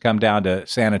Kansas to come down to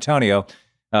San Antonio,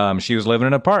 she was living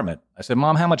in an apartment. I said,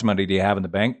 Mom, how much money do you have in the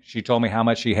bank? She told me how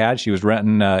much she had. She was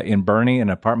renting in Boerne,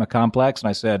 an apartment complex. And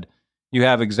I said, you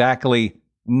have exactly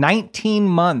 19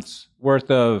 months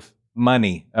worth of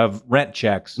money, of rent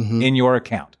checks in your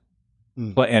account.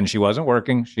 And she wasn't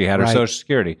working. She had her Social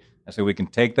Security. I said, we can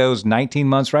take those 19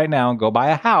 months right now and go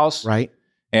buy a house. Right.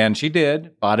 And she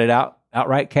did, bought it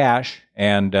outright cash.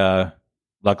 And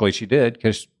luckily she did,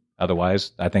 because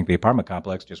otherwise I think the apartment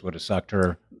complex just would have sucked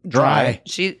her dry.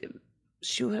 She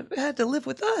would have had to live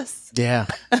with us. Yeah.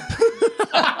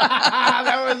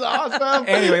 That was awesome.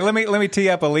 Anyway, let me tee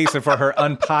up Elisa for her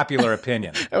unpopular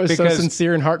opinion. That was so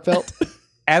sincere and heartfelt.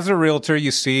 As a realtor,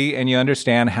 you see and you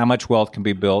understand how much wealth can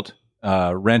be built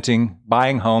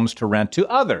buying homes to rent to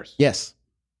others. Yes.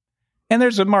 And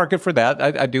there's a market for that.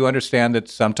 I do understand that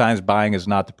sometimes buying is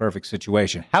not the perfect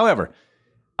situation. However,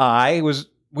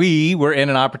 we were in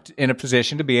a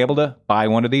position to be able to buy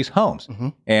one of these homes.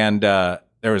 And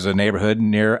there was a neighborhood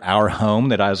near our home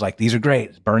that I was like, these are great.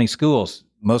 It's Boerne Schools,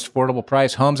 most affordable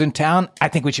price homes in town. I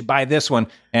think we should buy this one.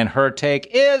 And her take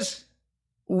is,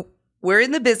 we're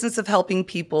in the business of helping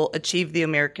people achieve the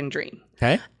American dream.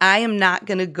 Okay. I am not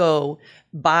going to go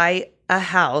buy a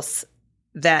house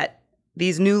that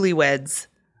these newlyweds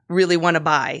really want to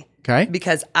buy. Okay.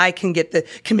 Because I can get the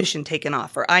commission taken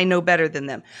off, or I know better than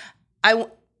them. I'm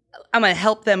going to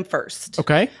help them first.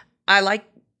 Okay. I like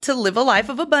to live a life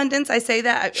of abundance. I say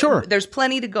that. Sure. There's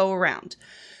plenty to go around.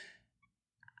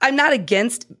 I'm not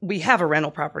against, we have a rental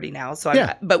property now.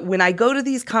 But when I go to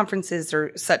these conferences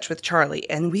or such with Charlie,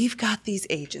 and we've got these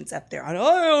agents up there, I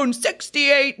own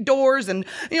 68 doors, and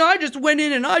I just went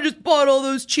in and I just bought all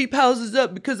those cheap houses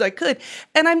up because I could.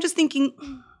 And I'm just thinking,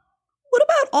 what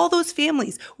about all those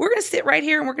families? We're going to sit right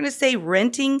here and we're going to say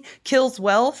renting kills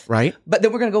wealth. Right. But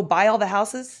then we're going to go buy all the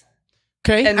houses.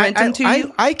 Okay. And rent them to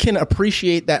you? I can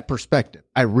appreciate that perspective.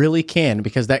 I really can,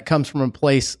 because that comes from a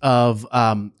place of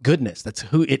goodness. That's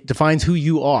it defines who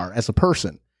you are as a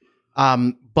person.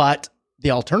 But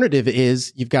the alternative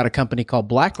is you've got a company called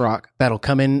BlackRock that'll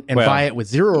come in and buy it with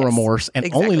zero remorse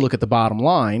and only look at the bottom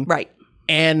line. Right.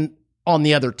 And on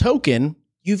the other token,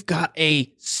 you've got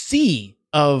a sea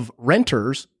of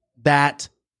renters that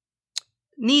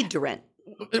need to rent.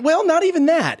 Well, not even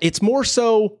that. It's more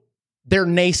so they're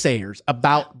naysayers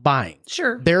about buying.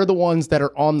 Sure. They're the ones that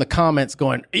are on the comments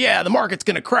going, yeah, the market's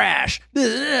going to crash.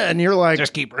 And you're like,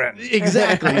 just keep renting.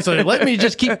 Exactly. So let me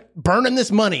just keep burning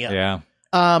this money up. Yeah.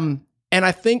 And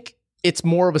I think it's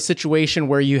more of a situation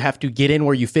where you have to get in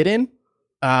where you fit in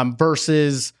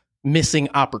versus missing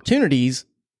opportunities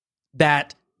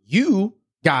that you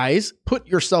guys put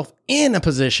yourself in a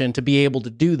position to be able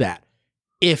to do that.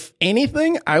 If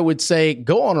anything, I would say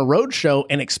go on a road show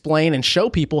and explain and show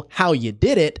people how you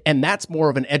did it. And that's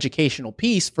more of an educational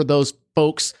piece for those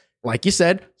folks. Like you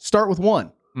said, start with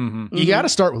one. You got to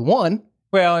start with one.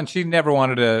 Well, and she never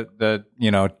wanted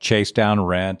to chase down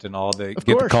rent and all the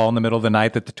the call in the middle of the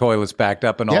night that the toilet's backed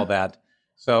up and all that.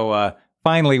 So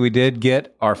finally, we did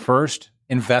get our first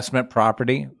investment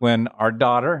property when our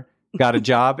daughter got a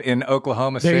job in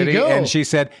Oklahoma City, and she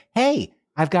said, "Hey,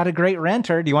 I've got a great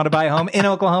renter. Do you want to buy a home in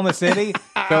Oklahoma City?"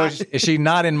 So she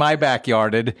not in my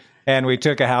backyarded, and we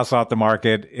took a house off the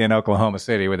market in Oklahoma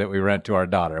City that we rent to our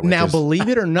daughter. Now, believe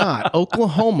it or not,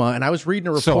 Oklahoma, and I was reading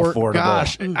a report. So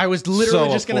gosh, I was literally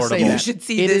just going to say that. You should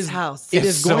see this house. It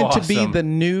is going to be the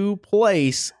new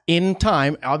place in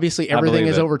time. Obviously, everything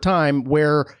is over time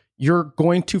where you're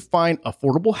going to find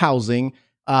affordable housing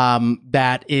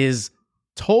that is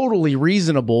totally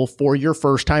reasonable for your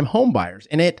first-time home buyers.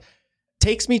 And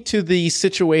takes me to the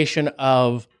situation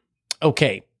of,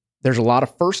 okay, there's a lot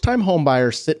of first-time home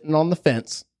buyers sitting on the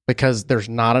fence because there's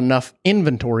not enough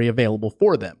inventory available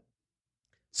for them.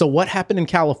 So what happened in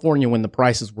California when the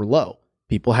prices were low?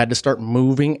 People had to start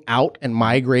moving out and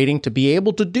migrating to be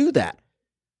able to do that.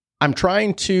 I'm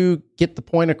trying to get the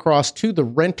point across to the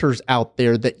renters out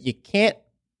there that you can't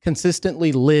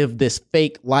consistently live this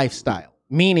fake lifestyle.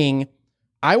 Meaning,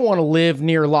 I want to live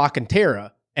near La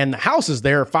Cantera, and the houses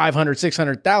there are 500,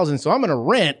 600,000, so I'm going to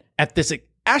rent at this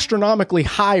astronomically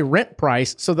high rent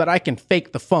price so that I can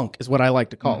fake the funk, is what I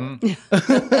like to call it.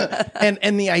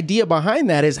 And the idea behind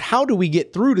that is, how do we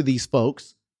get through to these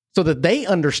folks so that they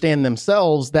understand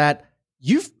themselves that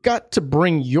you've got to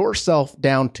bring yourself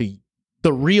down to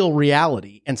the real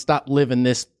reality and stop living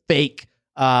this fake,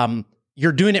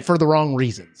 you're doing it for the wrong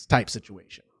reasons type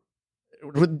situation.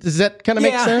 Does that kind of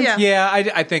make sense? Yeah.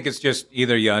 I think it's just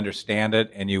either you understand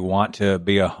it and you want to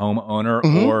be a homeowner,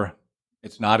 or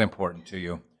it's not important to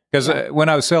you. Because when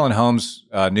I was selling homes,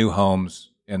 new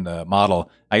homes in the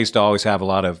model, I used to always have a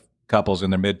lot of couples in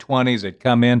their mid-20s. They'd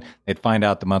come in, they'd find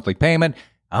out the monthly payment.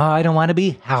 Oh, I don't want to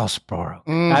be house poor.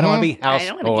 I don't want to be house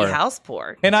poor. I don't want to be house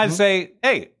poor. And I'd say,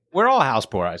 hey, we're all house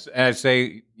poor. And I'd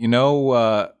say,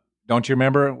 don't you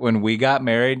remember when we got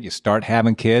married, you start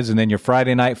having kids, and then your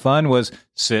Friday night fun was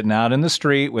sitting out in the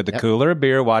street with a cooler of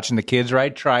beer, watching the kids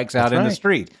ride trikes out in the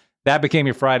street. That became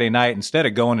your Friday night instead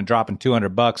of going and dropping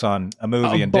 $200 on a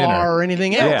movie and dinner. Bar or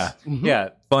anything else. Yeah.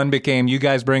 Fun became, you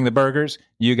guys bring the burgers,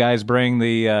 you guys bring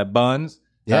the buns.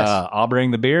 Yes. I'll bring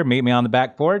the beer, meet me on the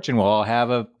back porch, and we'll all have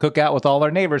a cookout with all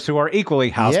our neighbors who are equally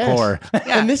house poor.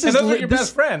 And this is those were your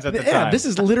best friends at the time. This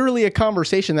is literally a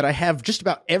conversation that I have just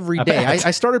about every day.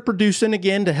 I started producing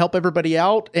again to help everybody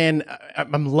out, and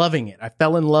I'm loving it. I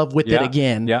fell in love with it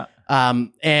again. Yeah.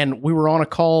 And we were on a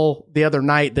call the other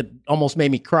night that almost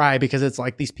made me cry, because it's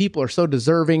like, these people are so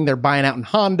deserving. They're buying out in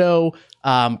Hondo.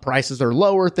 Prices are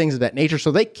lower, things of that nature.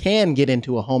 So they can get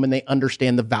into a home and they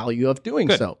understand the value of doing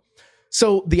so.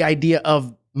 So the idea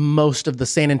of most of the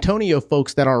San Antonio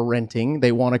folks that are renting,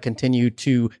 they want to continue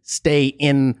to stay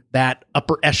in that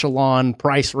upper echelon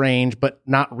price range, but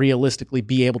not realistically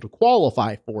be able to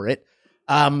qualify for it.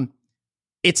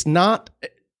 It's not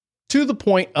to the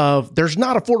point of, there's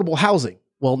not affordable housing.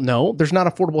 Well, no, there's not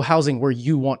affordable housing where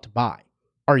you want to buy.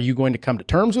 Are you going to come to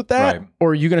terms with that? Right.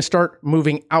 Or are you going to start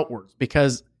moving outwards?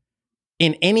 Because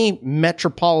in any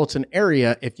metropolitan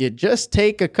area, if you just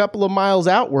take a couple of miles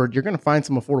outward, you're going to find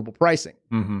some affordable pricing.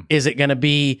 Is it going to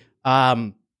be,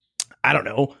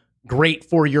 great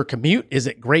for your commute? Is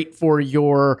it great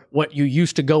for what you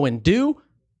used to go and do?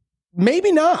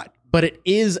 Maybe not, but it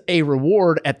is a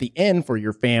reward at the end for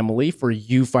your family, for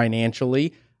you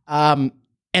financially. And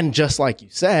just like you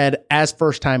said, as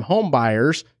first-time home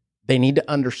buyers, they need to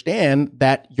understand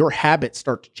that your habits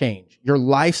start to change. Your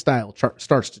lifestyle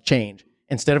starts to change.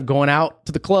 Instead of going out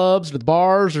to the clubs, to the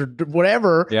bars, or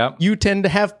whatever, you tend to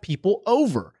have people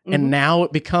over. And now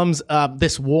it becomes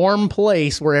this warm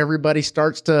place where everybody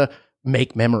starts to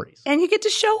make memories. And you get to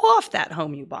show off that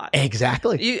home you bought.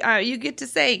 Exactly. You get to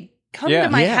say, come to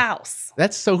my house.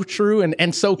 That's so true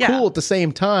and so cool at the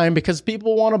same time, because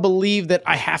people want to believe that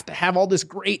I have to have all these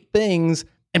great things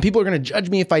and people are going to judge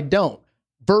me if I don't.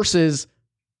 Versus,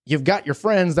 you've got your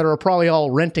friends that are probably all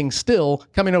renting still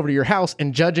coming over to your house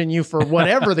and judging you for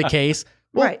whatever the case.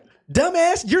 Well,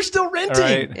 dumbass, you're still renting.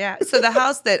 Right. Yeah. So the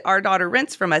house that our daughter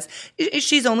rents from us,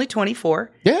 she's only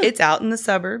 24. Yeah. It's out in the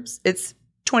suburbs. It's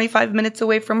 25 minutes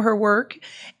away from her work.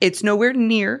 It's nowhere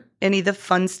near any of the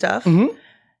fun stuff.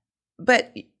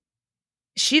 But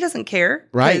she doesn't care,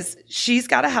 because she's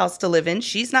got a house to live in.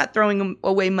 She's not throwing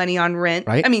away money on rent.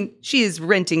 Right. I mean, she is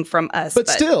renting from us, but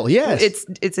still, yes,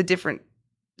 it's a different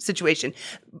situation.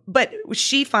 But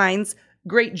she finds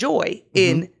great joy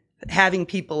in having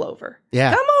people over.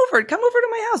 Yeah, come over to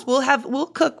my house. We'll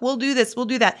cook. We'll do this. We'll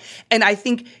do that. And I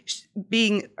think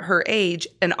being her age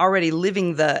and already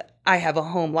living I have a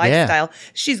home lifestyle,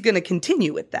 she's going to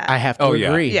continue with that. I have to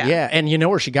agree. Yeah, and you know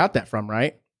where she got that from,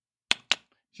 right?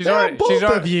 She's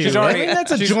already.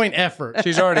 That's a joint effort.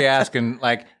 She's already asking,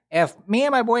 like, if me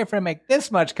and my boyfriend make this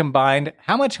much combined,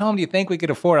 how much home do you think we could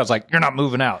afford? I was like, you're not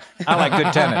moving out. I like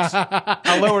good tenants.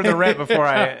 I'll lower the rent before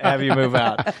I have you move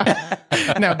out.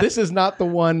 Now, this is not the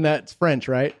one that's French,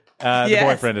 right? The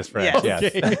boyfriend is French. Yes.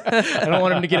 Okay. I don't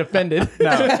want him to get offended. No.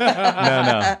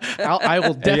 I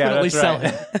will definitely sell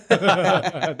him.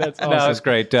 That's awesome. No, it's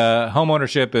great. Home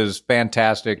ownership is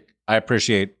fantastic. I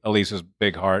appreciate Elisa's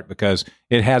big heart, because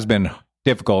it has been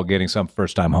difficult getting some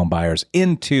first-time home buyers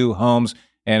into homes.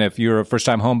 And if you're a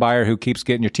first-time home buyer who keeps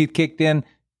getting your teeth kicked in,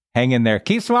 hang in there.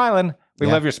 Keep smiling. We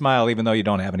love your smile, even though you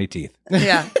don't have any teeth.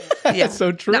 Yeah. That's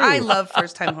so true. No, I love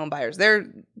first-time home buyers.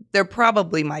 They're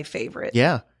probably my favorite.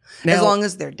 Yeah. Now, as long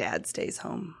as their dad stays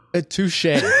home. Touche.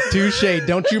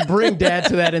 Don't you bring dad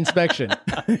to that inspection.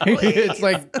 It's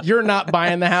like, you're not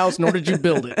buying the house, nor did you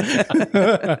build it.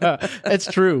 It's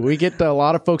true. We get a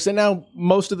lot of folks. And now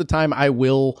most of the time I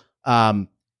will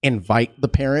invite the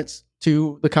parents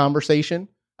to the conversation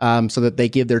so that they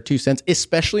give their 2 cents,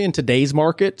 especially in today's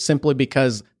market, simply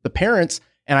because the parents,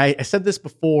 and I said this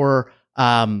before,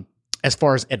 as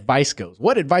far as advice goes,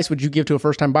 what advice would you give to a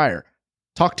first-time buyer?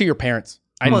 Talk to your parents.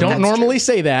 I don't normally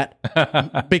say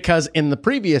that because in the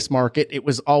previous market, it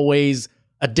was always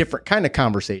a different kind of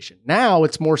conversation. Now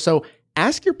it's more so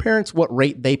ask your parents what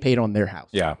rate they paid on their house.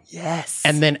 Yeah. Yes.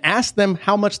 And then ask them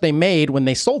how much they made when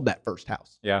they sold that first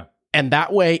house. Yeah. And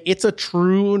that way it's a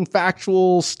true and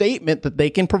factual statement that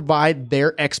they can provide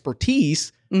their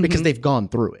expertise because they've gone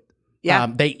through it. Yeah.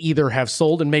 They either have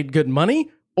sold and made good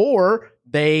money, or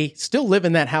they still live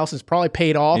in that house. It's probably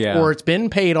paid off, or it's been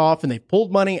paid off and they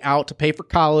pulled money out to pay for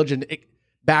college and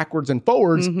backwards and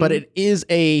forwards. But it is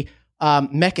a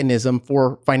mechanism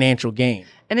for financial gain.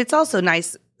 And it's also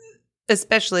nice,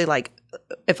 especially like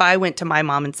if I went to my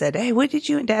mom and said, hey, what did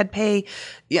you and dad pay?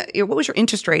 Yeah, what was your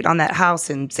interest rate on that house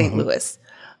in St. Louis?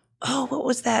 Oh, what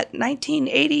was that?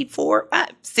 1984?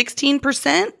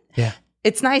 16%? Yeah.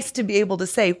 It's nice to be able to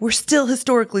say we're still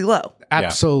historically low.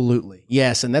 Absolutely.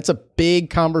 Yes. And that's a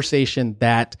big conversation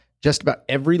that just about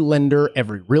every lender,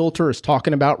 every realtor is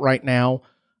talking about right now.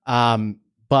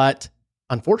 But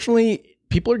unfortunately,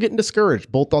 people are getting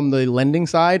discouraged, both on the lending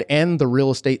side and the real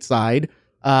estate side.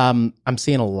 I'm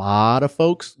seeing a lot of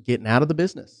folks getting out of the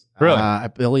business. Really? I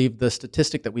believe the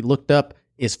statistic that we looked up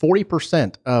is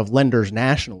 40% of lenders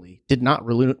nationally did not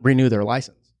renew their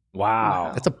license. Wow.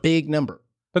 That's a big number.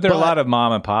 But there are a lot of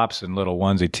mom and pops and little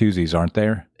onesie twosies, aren't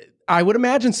there? I would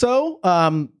imagine so.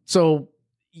 So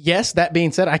yes, that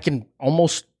being said, I can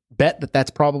almost bet that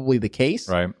that's probably the case.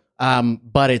 Right.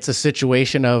 But it's a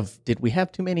situation of, did we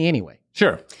have too many anyway?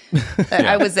 Sure.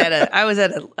 I was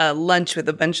at a lunch with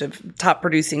a bunch of top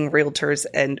producing realtors,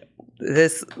 and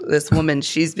this woman,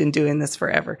 she's been doing this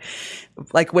forever.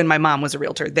 Like when my mom was a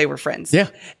realtor, they were friends. Yeah.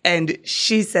 And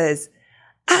she says,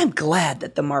 I'm glad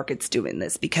that the market's doing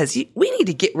this because we need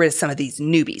to get rid of some of these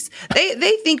newbies.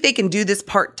 They think they can do this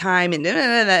part-time and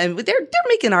they're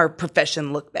making our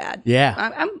profession look bad.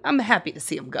 Yeah. I'm happy to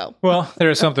see them go. Well, there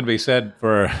is something to be said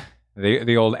for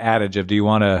the old adage of, do you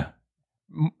want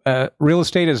to, real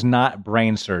estate is not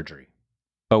brain surgery,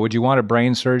 but would you want a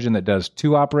brain surgeon that does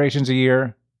 2 operations a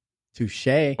year?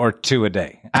 Touche. Or 2 a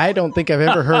day? I don't think I've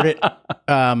ever heard it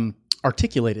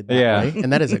articulated that way.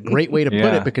 And that is a great way to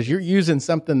put it, because you're using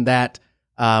something that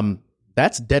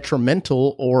that's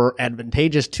detrimental or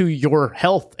advantageous to your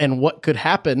health and what could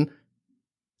happen.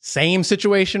 Same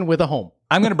situation with a home.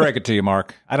 I'm going to break it to you,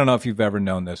 Mark. I don't know if you've ever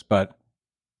known this, but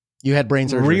you had brain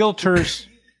surgery.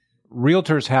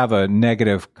 Realtors have a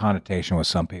negative connotation with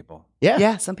some people. Yeah.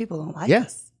 Yeah. Some people don't like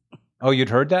us. Oh, you'd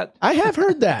heard that? I have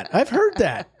heard that. I've heard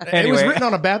that. Anyway. It was written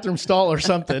on a bathroom stall or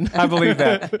something. I believe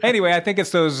that. Anyway, I think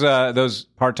it's those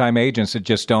part-time agents that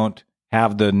just don't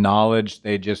have the knowledge.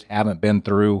 They just haven't been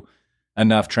through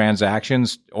enough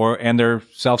transactions, and they're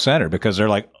self-centered because they're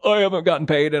like, oh, I haven't gotten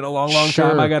paid in a long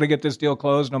time. I got to get this deal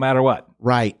closed no matter what.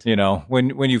 Right. You know,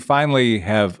 when you finally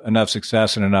have enough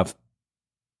success and enough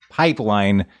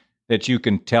pipeline that you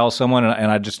can tell someone,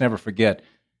 and I just never forget,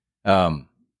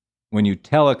 when you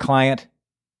tell a client,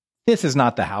 this is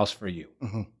not the house for you.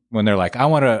 Mm-hmm. When they're like, I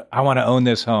want to own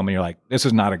this home. And you're like, this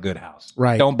is not a good house.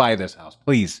 Right. Don't buy this house,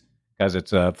 please. Because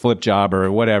it's a flip job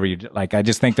or whatever. I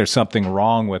just think there's something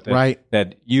wrong with it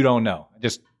that you don't know.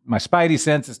 Just my spidey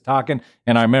sense is talking.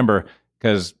 And I remember,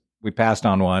 because we passed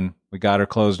on one, we got her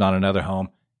closed on another home.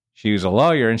 She was a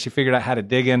lawyer and she figured out how to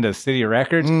dig into city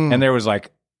records. And there was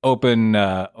like open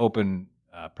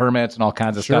permits and all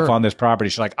kinds of stuff on this property.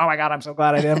 She's like, oh my God, I'm so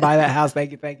glad I didn't buy that house.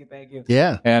 Thank you.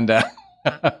 Yeah. And,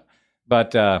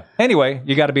 but anyway,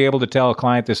 you got to be able to tell a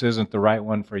client this isn't the right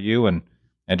one for you, and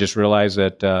just realize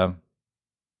that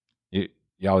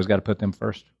you always got to put them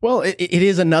first. Well, it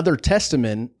is another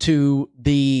testament to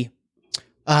the,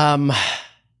 and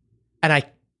I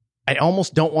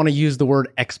almost don't want to use the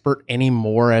word expert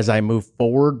anymore as I move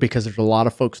forward, because there's a lot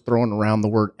of folks throwing around the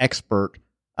word expert,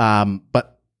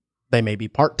 but they may be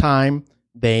part-time.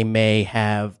 They may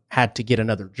have had to get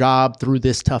another job through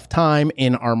this tough time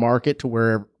in our market to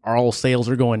where all sales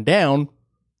are going down.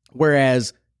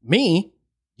 Whereas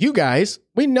you guys,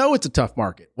 we know it's a tough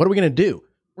market. What are we going to do?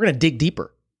 We're going to dig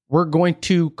deeper. We're going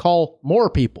to call more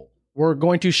people. We're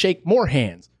going to shake more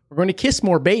hands. We're going to kiss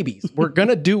more babies. We're going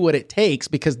to do what it takes,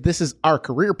 because this is our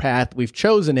career path. We've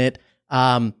chosen it.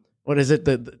 what is it?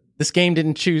 This game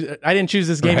didn't choose. I didn't choose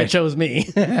this game. Right. It chose me.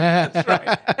 That's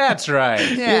right. That's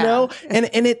right. Yeah. You know,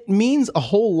 and it means a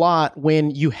whole lot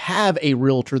when you have a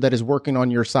realtor that is working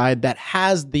on your side that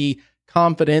has the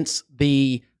confidence,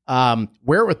 the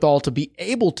wherewithal to be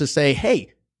able to say,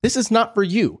 hey, this is not for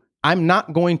you. I'm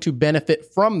not going to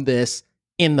benefit from this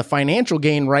in the financial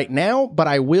gain right now, but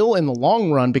I will in the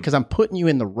long run because I'm putting you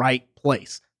in the right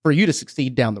place for you to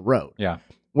succeed down the road. Yeah.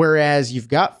 Whereas you've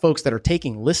got folks that are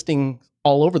taking listings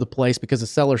all over the place because the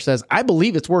seller says, I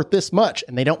believe it's worth this much,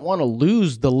 and they don't want to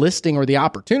lose the listing or the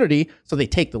opportunity, so they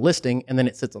take the listing and then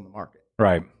it sits on the market.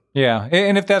 Right. Yeah.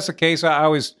 And if that's the case, I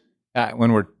always,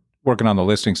 when we're working on the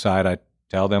listing side, I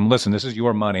tell them, listen, this is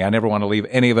your money. I never want to leave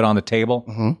any of it on the table.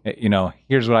 Mm-hmm. You know,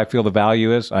 here's what I feel the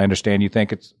value is. I understand you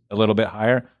think it's a little bit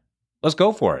higher. Let's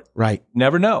go for it. Right.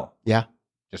 Never know. Yeah.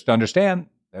 Just understand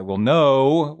that we'll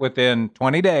know within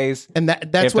 20 days. And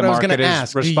that's what I was going to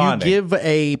ask. Do you give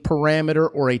a parameter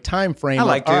or a time frame? I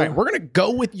like to. All right, we're going to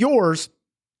go with yours,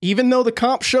 even though the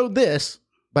comp showed this.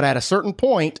 But at a certain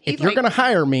point, if you're going to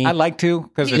hire me, I like to,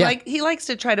 because he likes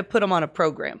to try to put them on a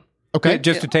program. Okay,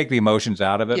 just to take the emotions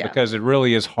out of it, because it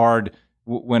really is hard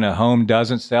when a home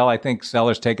doesn't sell. I think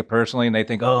sellers take it personally and they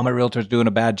think, oh, my realtor's doing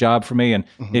a bad job for me. And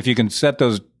if you can set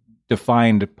those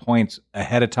defined points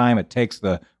ahead of time, it takes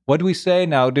the, what do we say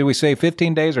now? Did we say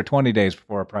 15 days or 20 days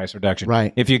before a price reduction?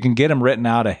 Right. If you can get them written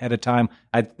out ahead of time,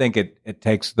 I think it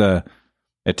takes the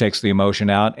emotion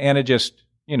out, and it just,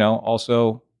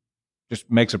 also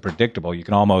just makes it predictable. You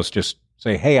can almost just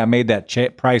say, hey, I made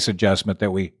that price adjustment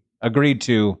that we agreed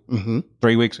to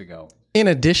 3 weeks ago. In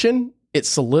addition, it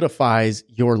solidifies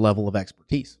your level of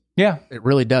expertise. Yeah. It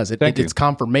really does. It's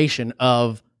confirmation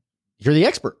of you're the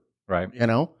expert. Right.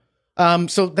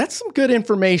 So that's some good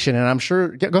information, and I'm sure.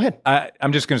 Go ahead.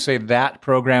 I'm just going to say that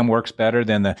program works better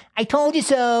than the "I told you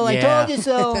so." I told you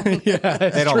so. Yeah,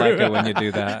 they don't like it when you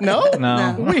do that.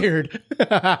 No. Weird.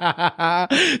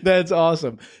 That's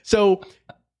awesome. So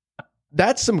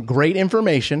that's some great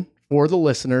information for the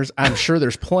listeners. I'm sure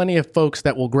there's plenty of folks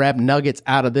that will grab nuggets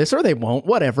out of this, or they won't.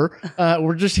 Whatever.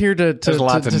 We're just here to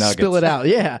spill it out.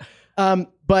 Yeah.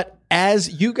 But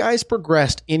as you guys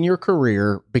progressed in your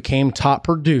career, became top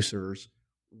producers,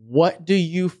 what do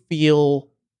you feel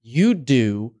you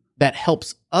do that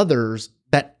helps others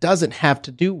that doesn't have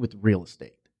to do with real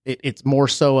estate? It's more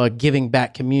so a giving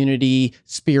back community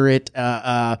spirit.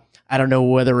 I don't know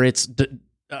whether it's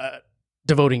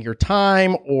devoting your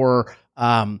time or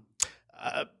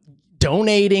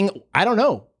donating. I don't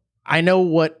know. I know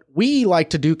what we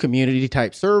like to do, community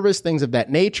type service, things of that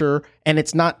nature. And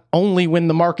it's not only when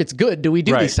the market's good do we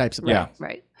do these types of things.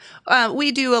 Right.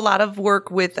 We do a lot of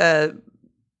work with a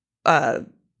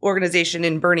organization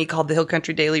in Boerne called the Hill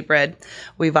Country Daily Bread.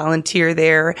 We volunteer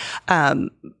there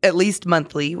at least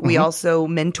monthly. We also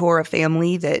mentor a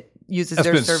family that uses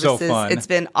their services. So fun. It's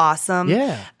been awesome.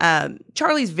 Yeah.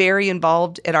 Charlie's very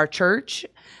involved at our church.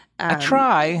 I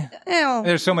try.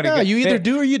 There's so many. No, you either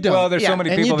do or you don't. Well, there's so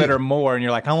many people that are more, and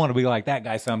you're like, I want to be like that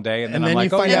guy someday. And then I'm like,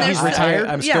 find out he's retired.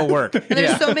 I'm still working. And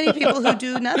there's so many people who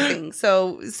do nothing.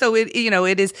 So it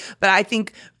it is. But I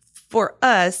think for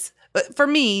us, for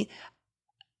me,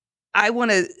 I want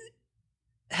to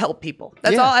help people.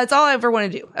 That's all. That's all I ever want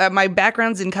to do. My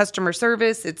background's in customer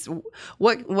service. It's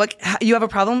what you have a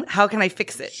problem. How can I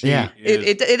fix it? Yeah.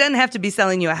 It doesn't have to be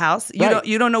selling you a house.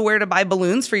 You don't know where to buy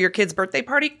balloons for your kid's birthday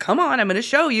party. Come on, I'm going to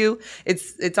show you.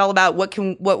 It's all about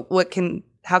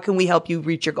how can we help you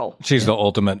reach your goal? She's the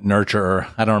ultimate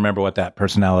nurturer. I don't remember what that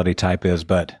personality type is,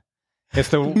 but it's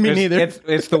the me neither.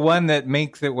 It's the one that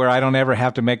makes it where I don't ever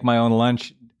have to make my own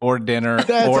lunch or dinner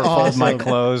or fold my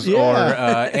clothes or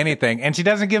anything. And she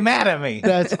doesn't get mad at me.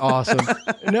 That's awesome.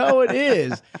 No, it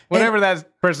is. Whatever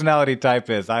that personality type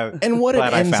is. And what it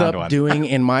ends up doing,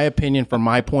 in my opinion, from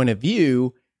my point of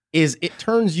view, is it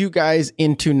turns you guys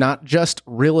into not just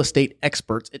real estate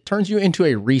experts. It turns you into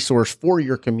a resource for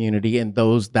your community and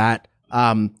those that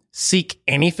seek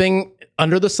anything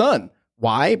under the sun.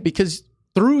 Why? Because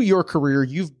through your career,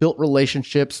 you've built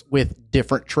relationships with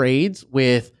different trades,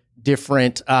 with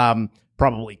different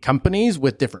probably companies,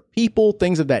 with different people,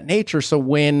 things of that nature. So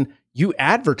when you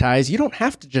advertise, you don't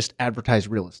have to just advertise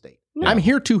real estate. Yeah. I'm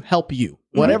here to help you,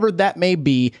 whatever that may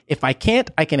be. If I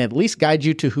can't, I can at least guide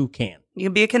you to who can. You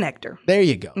can be a connector. There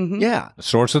you go. Yeah. The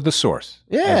source of the source.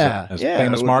 Yeah. As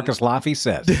famous Marcus Laffey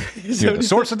says. You're the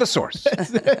source of the source.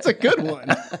 That's a good one.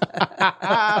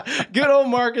 Good old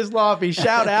Marcus Laffey.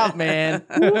 Shout out, man.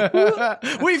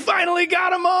 We finally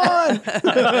got him on.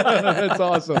 That's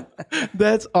awesome.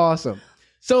 That's awesome.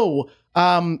 So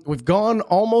we've gone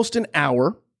almost an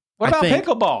hour. What about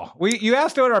pickleball? You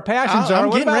asked what our passions are.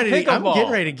 What about pickleball? I'm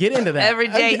getting ready to get into that. Every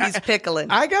day he's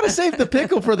pickling. I got to save the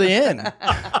pickle for the end.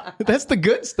 That's the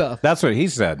good stuff. That's what he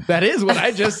said. That is what I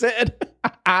just said.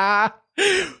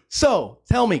 So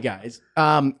tell me, guys.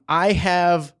 I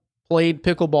have played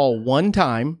pickleball one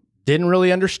time. Didn't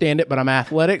really understand it, but I'm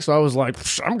athletic, so I was like,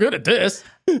 I'm good at this.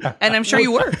 And I'm sure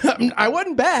you were. I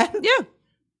wasn't bad. Yeah.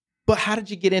 But how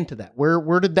did you get into that?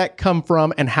 Where did that come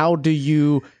from, and how do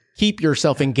you keep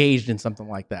yourself engaged in something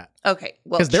like that? Okay,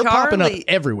 well, because they're popping up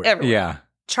everywhere. Yeah,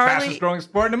 Charlie, fastest growing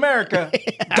sport in America.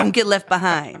 Don't get left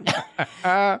behind.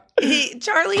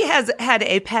 Charlie has had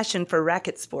a passion for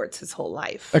racket sports his whole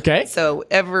life. Okay, so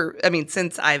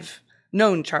since I've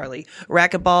known Charlie,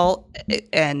 racquetball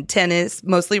and tennis,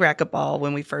 mostly racquetball.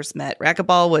 When we first met,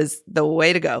 racquetball was the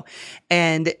way to go,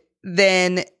 and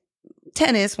then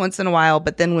tennis once in a while.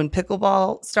 But then when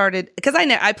pickleball started, because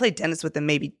I played tennis with him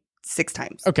maybe 6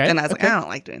 times. Okay. And I was like, I don't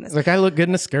like doing this. Like, I look good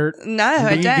in a skirt. No,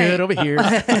 I don't. Good over here.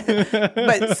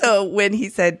 But so when he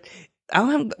said,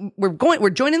 we're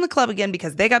joining the club again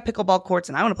because they got pickleball courts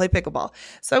and I want to play pickleball.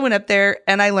 So I went up there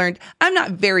and I learned I'm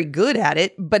not very good at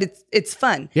it, but it's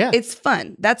fun. Yeah. It's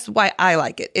fun. That's why I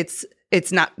like it.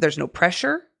 It's not, there's no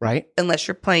pressure. Right. Unless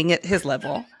you're playing at his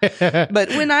level. But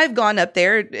when I've gone up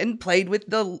there and played with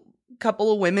the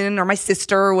couple of women or my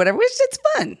sister or whatever, it's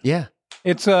fun. Yeah.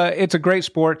 It's a great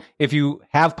sport. If you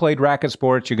have played racket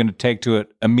sports, you're going to take to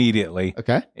it immediately.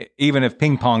 Okay. Even if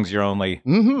ping pong's your only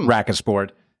racket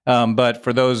sport. But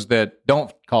for those that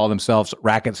don't call themselves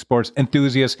racket sports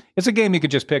enthusiasts, it's a game you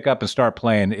could just pick up and start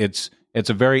playing. It's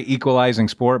a very equalizing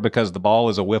sport because the ball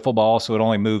is a wiffle ball, so it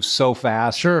only moves so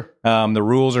fast. Sure. The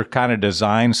rules are kind of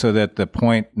designed so that the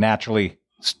point naturally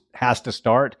has to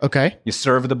start. Okay. You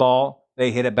serve the ball, they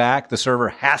hit it back, the server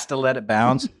has to let it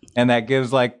bounce, and that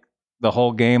gives the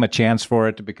whole game a chance for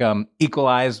it to become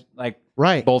equalized,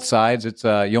 right. Both sides. It's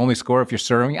you only score if you're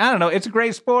serving. I don't know. It's a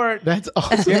great sport. That's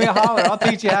awesome. Give me a holler. I'll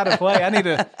teach you how to play.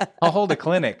 I'll hold a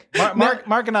clinic.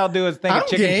 Mark and I'll do a thing of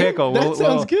chicken pickle. That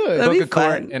sounds good. Book a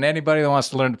court, and anybody that wants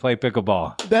to learn to play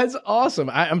pickleball. That's awesome.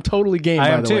 I'm totally game. I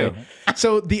am by the too. Way.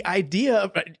 So the idea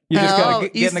of you just got to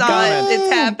get in the comments.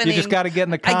 It's happening. You just got to get in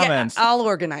the comments. I'll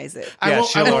organize it.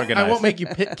 She'll organize. I won't make you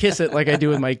kiss it like I do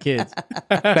with my kids.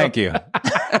 Thank you.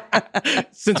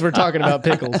 Since we're talking about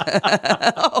pickles.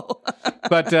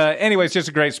 But anyway, it's just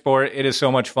a great sport. It is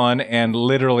so much fun, and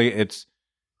literally, it's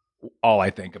all I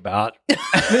think about.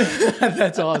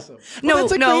 That's awesome. No.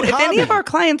 If any of our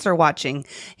clients are watching,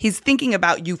 he's thinking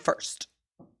about you first.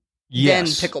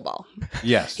 Yes. Then pickleball.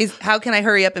 Yes. How can I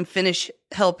hurry up and finish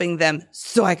helping them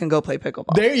so I can go play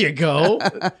pickleball? There you go.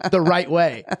 The right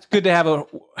way. It's good to have a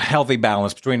healthy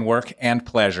balance between work and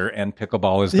pleasure, and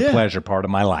pickleball is the pleasure part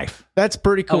of my life. That's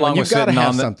pretty cool. Along with sitting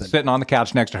on the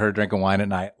couch next to her, drinking wine at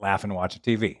night, laughing and watching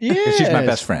TV. Yes. She's my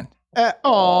best friend.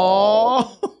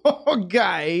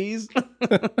 Guys.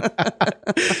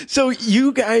 So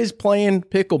you guys playing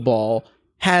pickleball,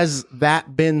 has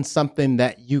that been something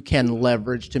that you can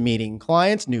leverage to meeting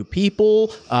clients, new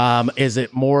people? Is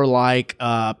it more like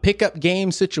a pickup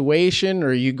game situation? Or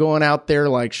are you going out there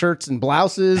like shirts and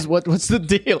blouses? What's the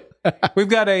deal? We've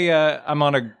got I'm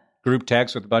on a group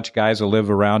text with a bunch of guys that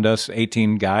live around us,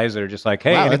 18 guys that are just like,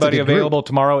 hey, wow, anybody available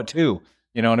tomorrow at 2?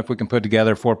 And if we can put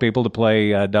together 4 people to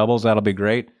play doubles, that'll be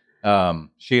great.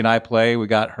 She and I play. We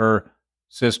got her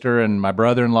sister and my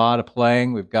brother-in-law to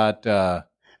playing. We've got...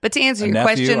 But to answer your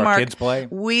question, Mark,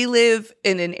 we live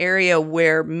in an area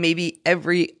where maybe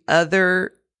every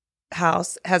other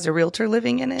house has a realtor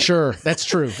living in it. Sure, that's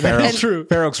true. That's true.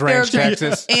 Fair Oaks Ranch,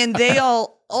 Texas. And they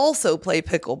all also play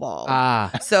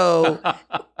pickleball. So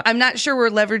I'm not sure we're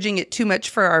leveraging it too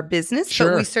much for our business,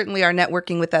 but we certainly are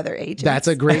networking with other agents. That's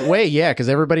a great way, because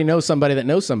everybody knows somebody that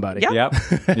knows somebody. Yep.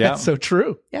 That's so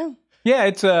true. Yeah. Yeah,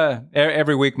 it's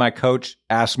every week my coach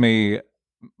asks me,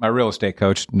 my real estate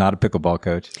coach, not a pickleball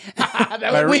coach.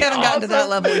 We haven't gotten to that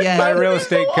level yet. My real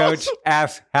estate coach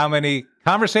asks, how many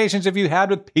conversations have you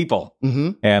had with people?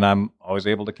 Mm-hmm. And I'm always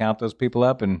able to count those people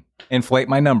up and inflate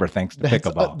my number thanks to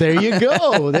pickleball. There you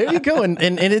go. There you go. And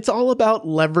it's all about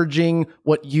leveraging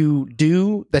what you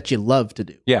do that you love to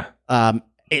do. Yeah.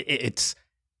 It's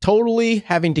totally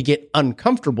having to get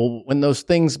uncomfortable when those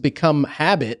things become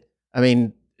habit. I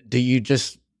mean, do you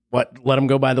just... let them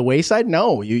go by the wayside?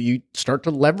 No, you start to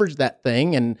leverage that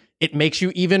thing, and it makes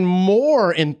you even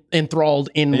more enthralled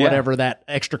in whatever that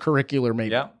extracurricular may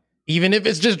be. Yeah. Even if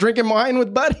it's just drinking wine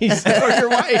with buddies or your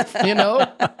wife,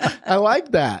 I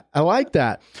like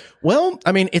that. Well,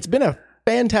 I mean, it's been a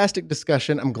fantastic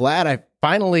discussion. I'm glad I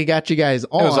finally got you guys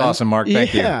on. It was awesome, Mark.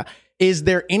 Thank you. Is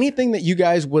there anything that you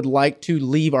guys would like to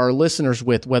leave our listeners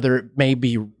with, whether it may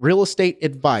be real estate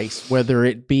advice, whether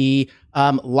it be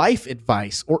life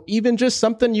advice, or even just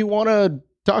something you want to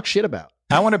talk shit about?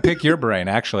 I want to pick your brain,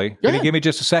 actually. Can you give me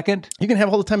just a second? You can have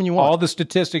all the time you want. All the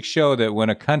statistics show that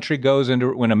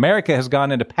when America has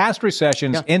gone into past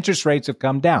recessions, interest rates have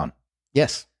come down.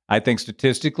 Yes. I think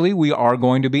statistically, we are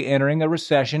going to be entering a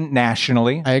recession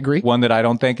nationally. I agree. One that I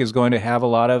don't think is going to have a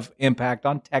lot of impact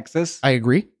on Texas. I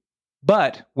agree.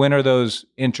 But when are those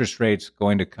interest rates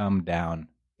going to come down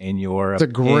in your opinion?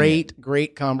 It's a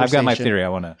great conversation. I've got my theory. I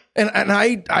want to. And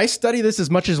I study this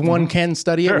as much as one can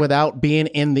study it without being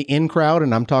in the in crowd.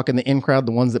 And I'm talking the in crowd,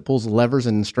 the ones that pulls the levers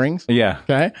and the strings. Yeah.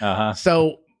 Okay.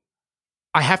 So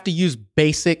I have to use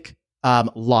basic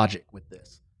logic with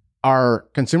this. Our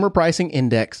consumer pricing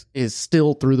index is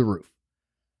still through the roof.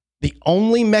 The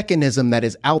only mechanism that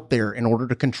is out there in order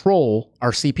to control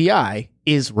our CPI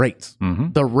is rates.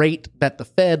 Mm-hmm. The rate that the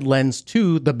Fed lends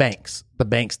to the banks. The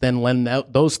banks then lend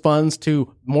out those funds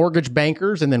to mortgage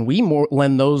bankers, and then we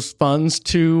lend those funds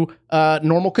to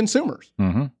normal consumers.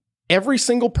 Mm-hmm. Every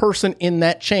single person in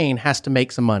that chain has to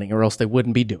make some money, or else they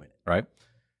wouldn't be doing it. Right.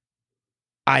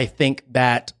 I think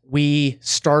that we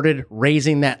started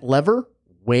raising that lever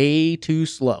way too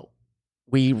slow.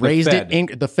 We raised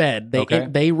it, the Fed,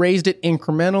 they raised it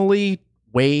incrementally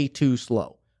way too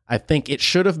slow. I think it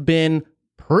should have been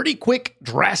pretty quick,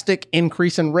 drastic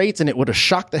increase in rates, and it would have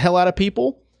shocked the hell out of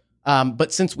people.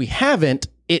 But since we haven't,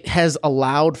 it has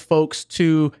allowed folks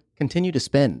to continue to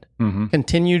spend,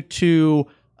 continue to,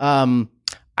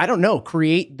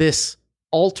 create this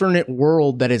alternate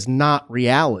world that is not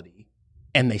reality.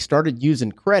 And they started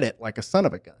using credit like a son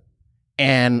of a gun.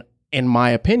 And in my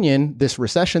opinion, this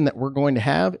recession that we're going to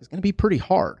have is going to be pretty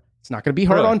hard. It's not going to be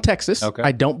hard on Texas. Okay.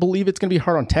 I don't believe it's going to be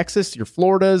hard on Texas, your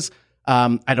Floridas.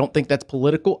 I don't think that's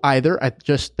political either. I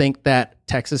just think that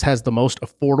Texas has the most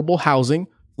affordable housing.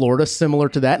 Florida, similar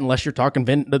to that, unless you're talking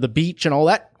to the beach and all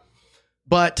that.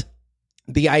 But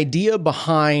the idea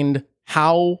behind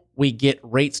how we get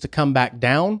rates to come back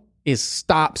down is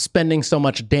stop spending so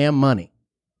much damn money.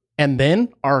 And then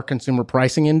our consumer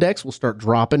pricing index will start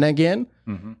dropping again.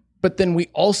 Mm-hmm. But then we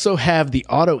also have the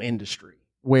auto industry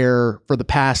where for the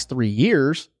past 3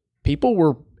 years, people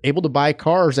were able to buy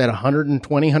cars at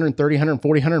 120, 130,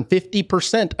 140,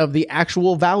 150% of the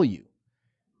actual value.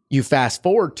 You fast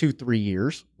forward 2-3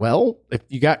 years. Well, if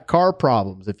you got car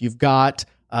problems, if you've got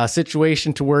a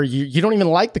situation to where you don't even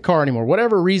like the car anymore,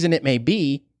 whatever reason it may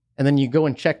be, and then you go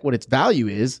and check what its value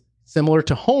is, similar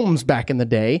to homes back in the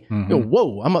day, you go,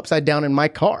 whoa, I'm upside down in my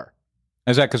car.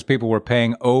 Is that because people were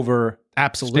paying over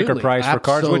sticker price for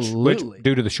cars, which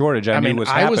due to the shortage, I mean, was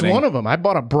happening? I was one of them. I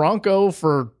bought a Bronco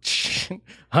for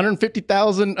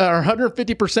 $150,000 or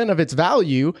 150% of its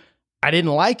value. I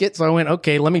didn't like it, so I went,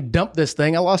 okay, let me dump this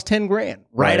thing. I lost $10,000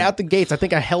 right out the gates. I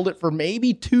think I held it for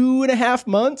maybe 2.5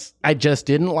 months. I just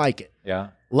didn't like it. Yeah.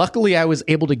 Luckily, I was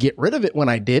able to get rid of it when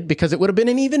I did because it would have been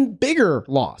an even bigger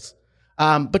loss.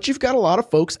 But you've got a lot of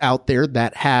folks out there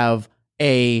that have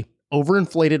a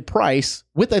overinflated price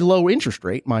with a low interest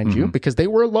rate, mind you, because they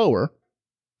were lower.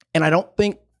 And I don't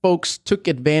think folks took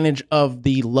advantage of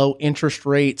the low interest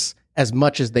rates as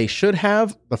much as they should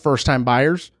have, the first-time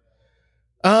buyers.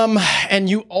 And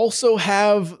you also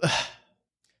have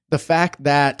the fact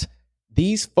that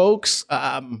these folks,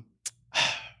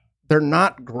 they're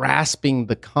not grasping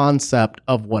the concept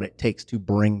of what it takes to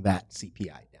bring that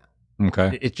CPI down.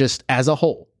 Okay. It just as a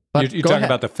whole. But you're talking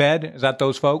about the Fed? Is that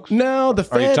those folks? No, the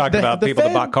Fed. Or are you talking about people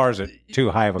that bought cars at too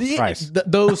high of a price?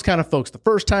 Those kind of folks, the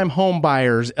first-time home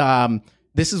buyers.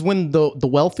 This is when the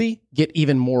wealthy get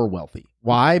even more wealthy.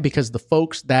 Why? Because the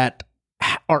folks that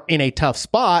are in a tough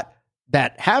spot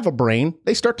that have a brain,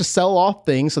 they start to sell off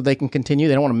things so they can continue.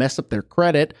 They don't want to mess up their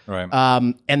credit. Right.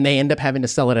 And they end up having to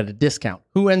sell it at a discount.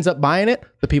 Who ends up buying it?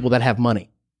 The people that have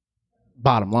money.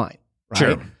 Bottom line. Right?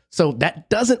 Sure. So that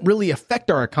doesn't really affect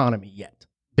our economy yet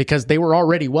because they were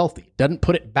already wealthy. Doesn't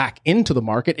put it back into the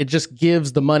market. It just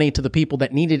gives the money to the people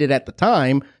that needed it at the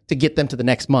time to get them to the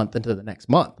next month and to the next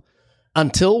month.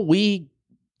 Until we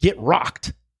get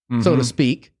rocked, so to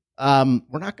speak,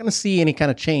 we're not going to see any kind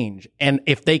of change. And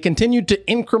if they continue to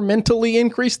incrementally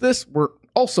increase this, we're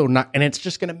also not, and it's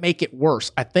just going to make it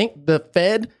worse. I think the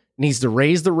Fed needs to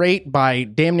raise the rate by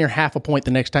damn near 0.5 point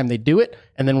the next time they do it.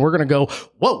 And then we're going to go,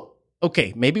 whoa,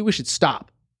 okay, maybe we should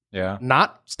stop. Yeah.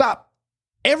 Not stop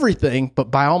everything,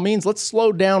 but by all means, let's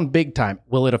slow down big time.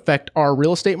 Will it affect our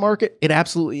real estate market? It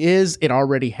absolutely is. It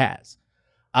already has.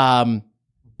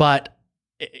 But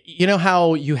you know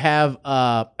how you have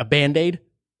a Band-Aid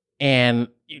and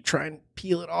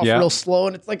peel it off real slow,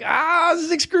 and it's like, this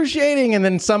is excruciating. And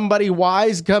then somebody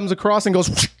wise comes across and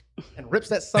goes and rips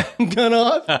that son gun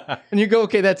off, and you go,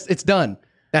 okay, it's done.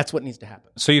 That's what needs to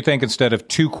happen. So you think instead of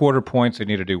 2 quarter points, they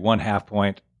need to do 1/2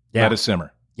 point, let it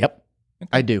simmer? Yep,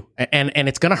 I do. And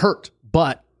it's going to hurt,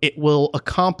 but it will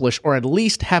accomplish, or at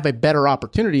least have a better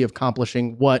opportunity of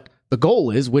accomplishing what the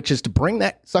goal is, which is to bring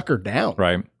that sucker down.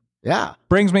 Right. Yeah.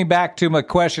 Brings me back to my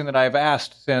question that I've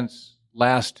asked since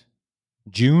last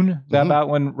June. Is that about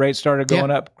when rates started going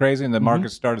up crazy and the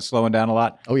market started slowing down a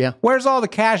lot? Oh, yeah. Where's all the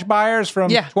cash buyers from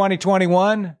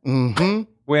 2021?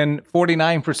 When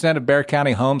 49% of Bexar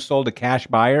County homes sold to cash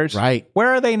buyers? Right. Where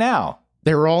are they now?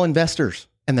 They were all investors,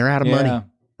 and they're out of money.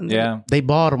 Yeah. They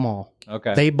bought them all.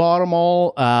 Okay. They bought them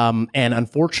all.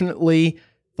 And fortunately,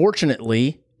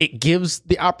 it gives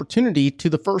the opportunity to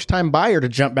the first-time buyer to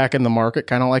jump back in the market,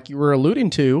 kind of like you were alluding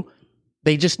to.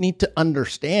 They just need to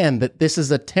understand that this is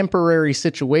a temporary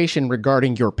situation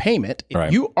regarding your payment.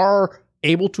 If you are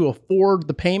able to afford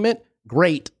the payment,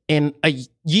 great. In a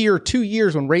year, 2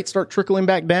 years, when rates start trickling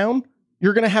back down,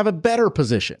 you're going to have a better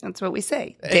position. That's what we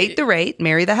say. Date the rate,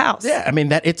 marry the house. Yeah, I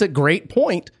mean, it's a great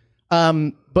point.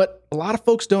 But a lot of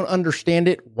folks don't understand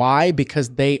it. Why? Because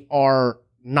they are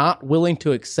not willing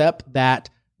to accept that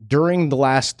during the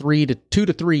last 2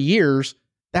 to 3 years,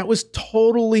 that was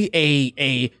totally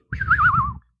a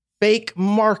fake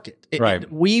market.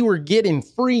 We were getting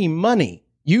free money.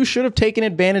 You should have taken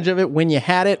advantage of it when you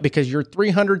had it, because your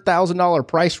 $300,000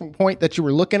 price point that you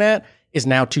were looking at is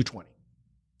now $220,000.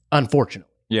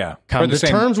 Unfortunately. Yeah. Come to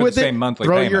terms with it. Same monthly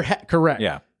throw payment. your hat. Correct.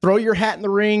 Yeah. Throw your hat in the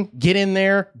ring, get in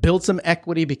there, build some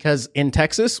equity, because in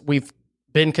Texas, we've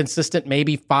been consistent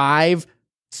maybe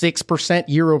 5-6%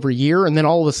 year over year. And then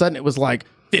all of a sudden it was like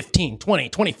 15, 20,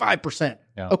 25%.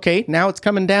 Yeah. Okay, now it's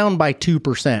coming down by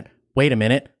 2%. Wait a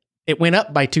minute. It went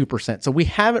up by 2%. So we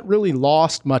haven't really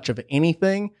lost much of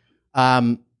anything.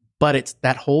 But it's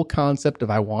that whole concept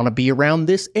of, I want to be around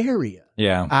this area.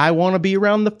 Yeah. I want to be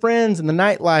around the friends and the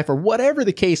nightlife, or whatever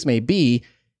the case may be.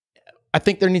 I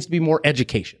think there needs to be more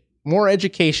education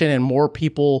and more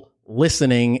people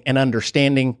listening and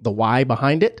understanding the why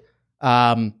behind it,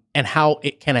 and how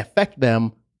it can affect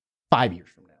them 5 years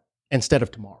from now instead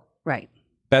of tomorrow. Right.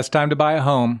 Best time to buy a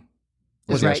home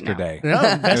was right yesterday. No,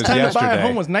 best time to buy a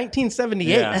home was 1978.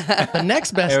 Yeah. The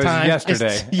next best time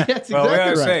yesterday. Yes, exactly. Well, we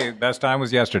always say best time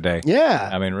was yesterday. Yeah.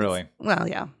 I mean, really. Well,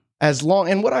 yeah.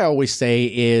 And what I always say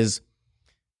is,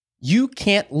 you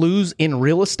can't lose in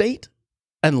real estate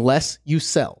unless you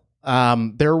sell.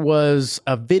 There was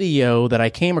a video that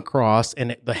I came across,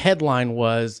 and the headline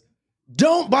was,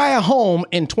 "Don't buy a home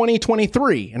in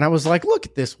 2023." And I was like, look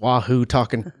at this wahoo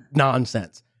talking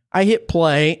nonsense. I hit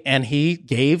play, and he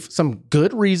gave some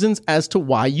good reasons as to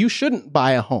why you shouldn't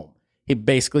buy a home. He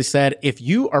basically said, if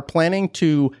you are planning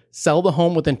to sell the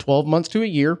home within 12 months to a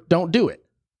year, don't do it.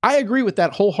 I agree with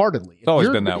that wholeheartedly. It's always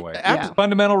been that way.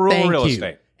 Fundamental rule of real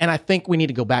estate. And I think we need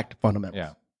to go back to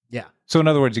fundamentals. Yeah. So in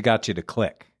other words, he got you to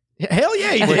click. Hell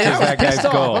yeah, he did. Which is that guy's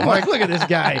goal. I'm like, look at this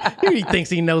guy. He thinks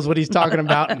he knows what he's talking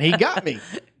about, and he got me.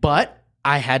 But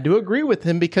I had to agree with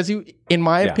him, because in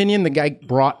my opinion, the guy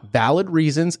brought valid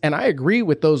reasons, and I agree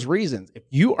with those reasons. If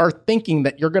you are thinking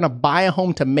that you're going to buy a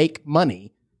home to make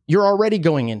money, you're already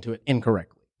going into it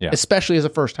incorrectly, especially as a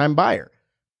first-time buyer.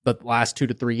 The last 2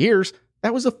 to 3 years,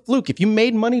 that was a fluke. If you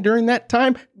made money during that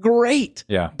time, great.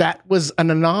 Yeah. That was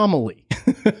an anomaly.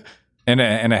 And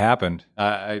it happened.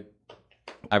 I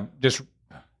just...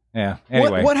 Yeah.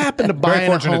 Anyway, what happened to buying a home?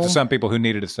 Very fortunate to some people who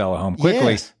needed to sell a home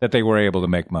quickly that they were able to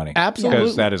make money. Absolutely.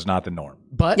 Because that is not the norm.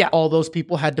 But all those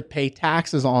people had to pay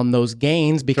taxes on those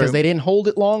gains because they didn't hold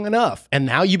it long enough. And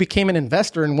now you became an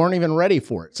investor and weren't even ready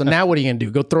for it. So now what are you going to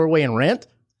do? Go throw away and rent?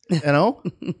 You know?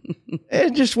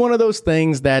 It's just one of those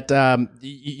things that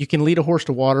you can lead a horse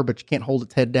to water, but you can't hold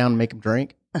its head down and make him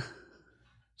drink.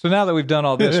 So now that we've done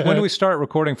all this, when do we start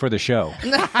recording for the show?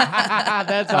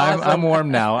 That's awesome. I'm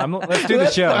warm now. Let's do the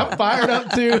show. I'm fired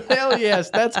up too. Hell yes,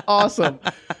 that's awesome.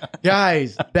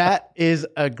 Guys, that is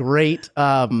a great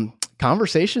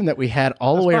conversation that we had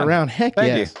all the way around. Heck Thank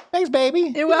yes. you. Thanks,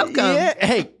 baby. You're welcome. Yeah.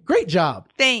 Hey, great job.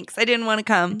 Thanks. I didn't want to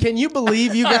come. Can you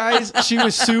believe, you guys, she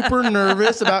was super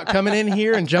nervous about coming in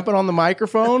here and jumping on the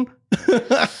microphone?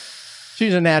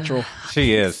 She's a natural.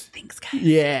 She is. Thanks, guys.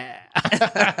 Yeah.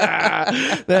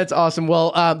 That's awesome.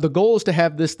 Well, the goal is to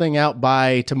have this thing out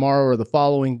by tomorrow or the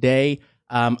following day.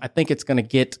 I think it's going to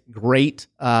get great.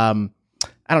 I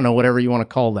don't know, whatever you want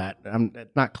to call that.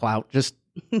 Not clout, just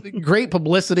great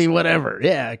publicity, whatever.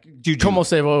 Yeah. Como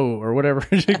se vo or whatever.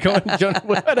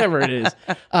 Whatever it is.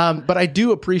 But I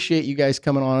do appreciate you guys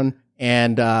coming on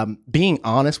and being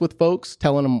honest with folks,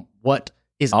 telling them what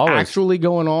is actually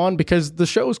going on, because the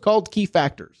show is called Key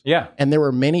Factors. Yeah. And there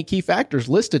were many key factors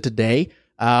listed today.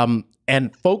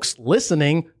 And folks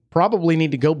listening probably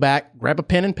need to go back, grab a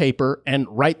pen and paper, and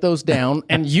write those down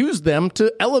and use them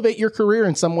to elevate your career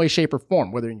in some way, shape, or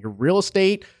form, whether in your real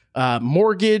estate,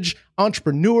 mortgage,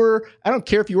 entrepreneur. I don't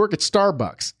care if you work at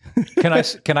Starbucks.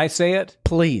 Can I say it?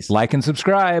 Please. Like and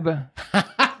subscribe.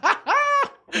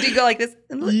 Do you go like this?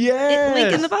 Yes.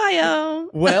 Link in the bio.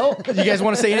 Well, you guys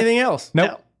want to say anything else?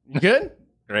 Nope. No. Good?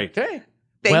 Great. Okay.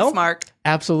 Thanks, Mark.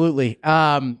 Absolutely.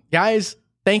 Guys,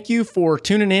 thank you for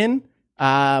tuning in.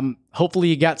 Hopefully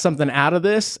you got something out of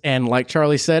this. And like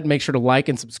Charlie said, make sure to like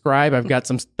and subscribe. I've got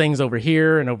some things over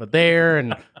here and over there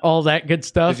and all that good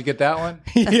stuff. Did you get that one?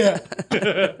 Yeah.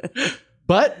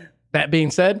 But that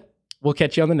being said, we'll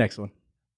catch you on the next one.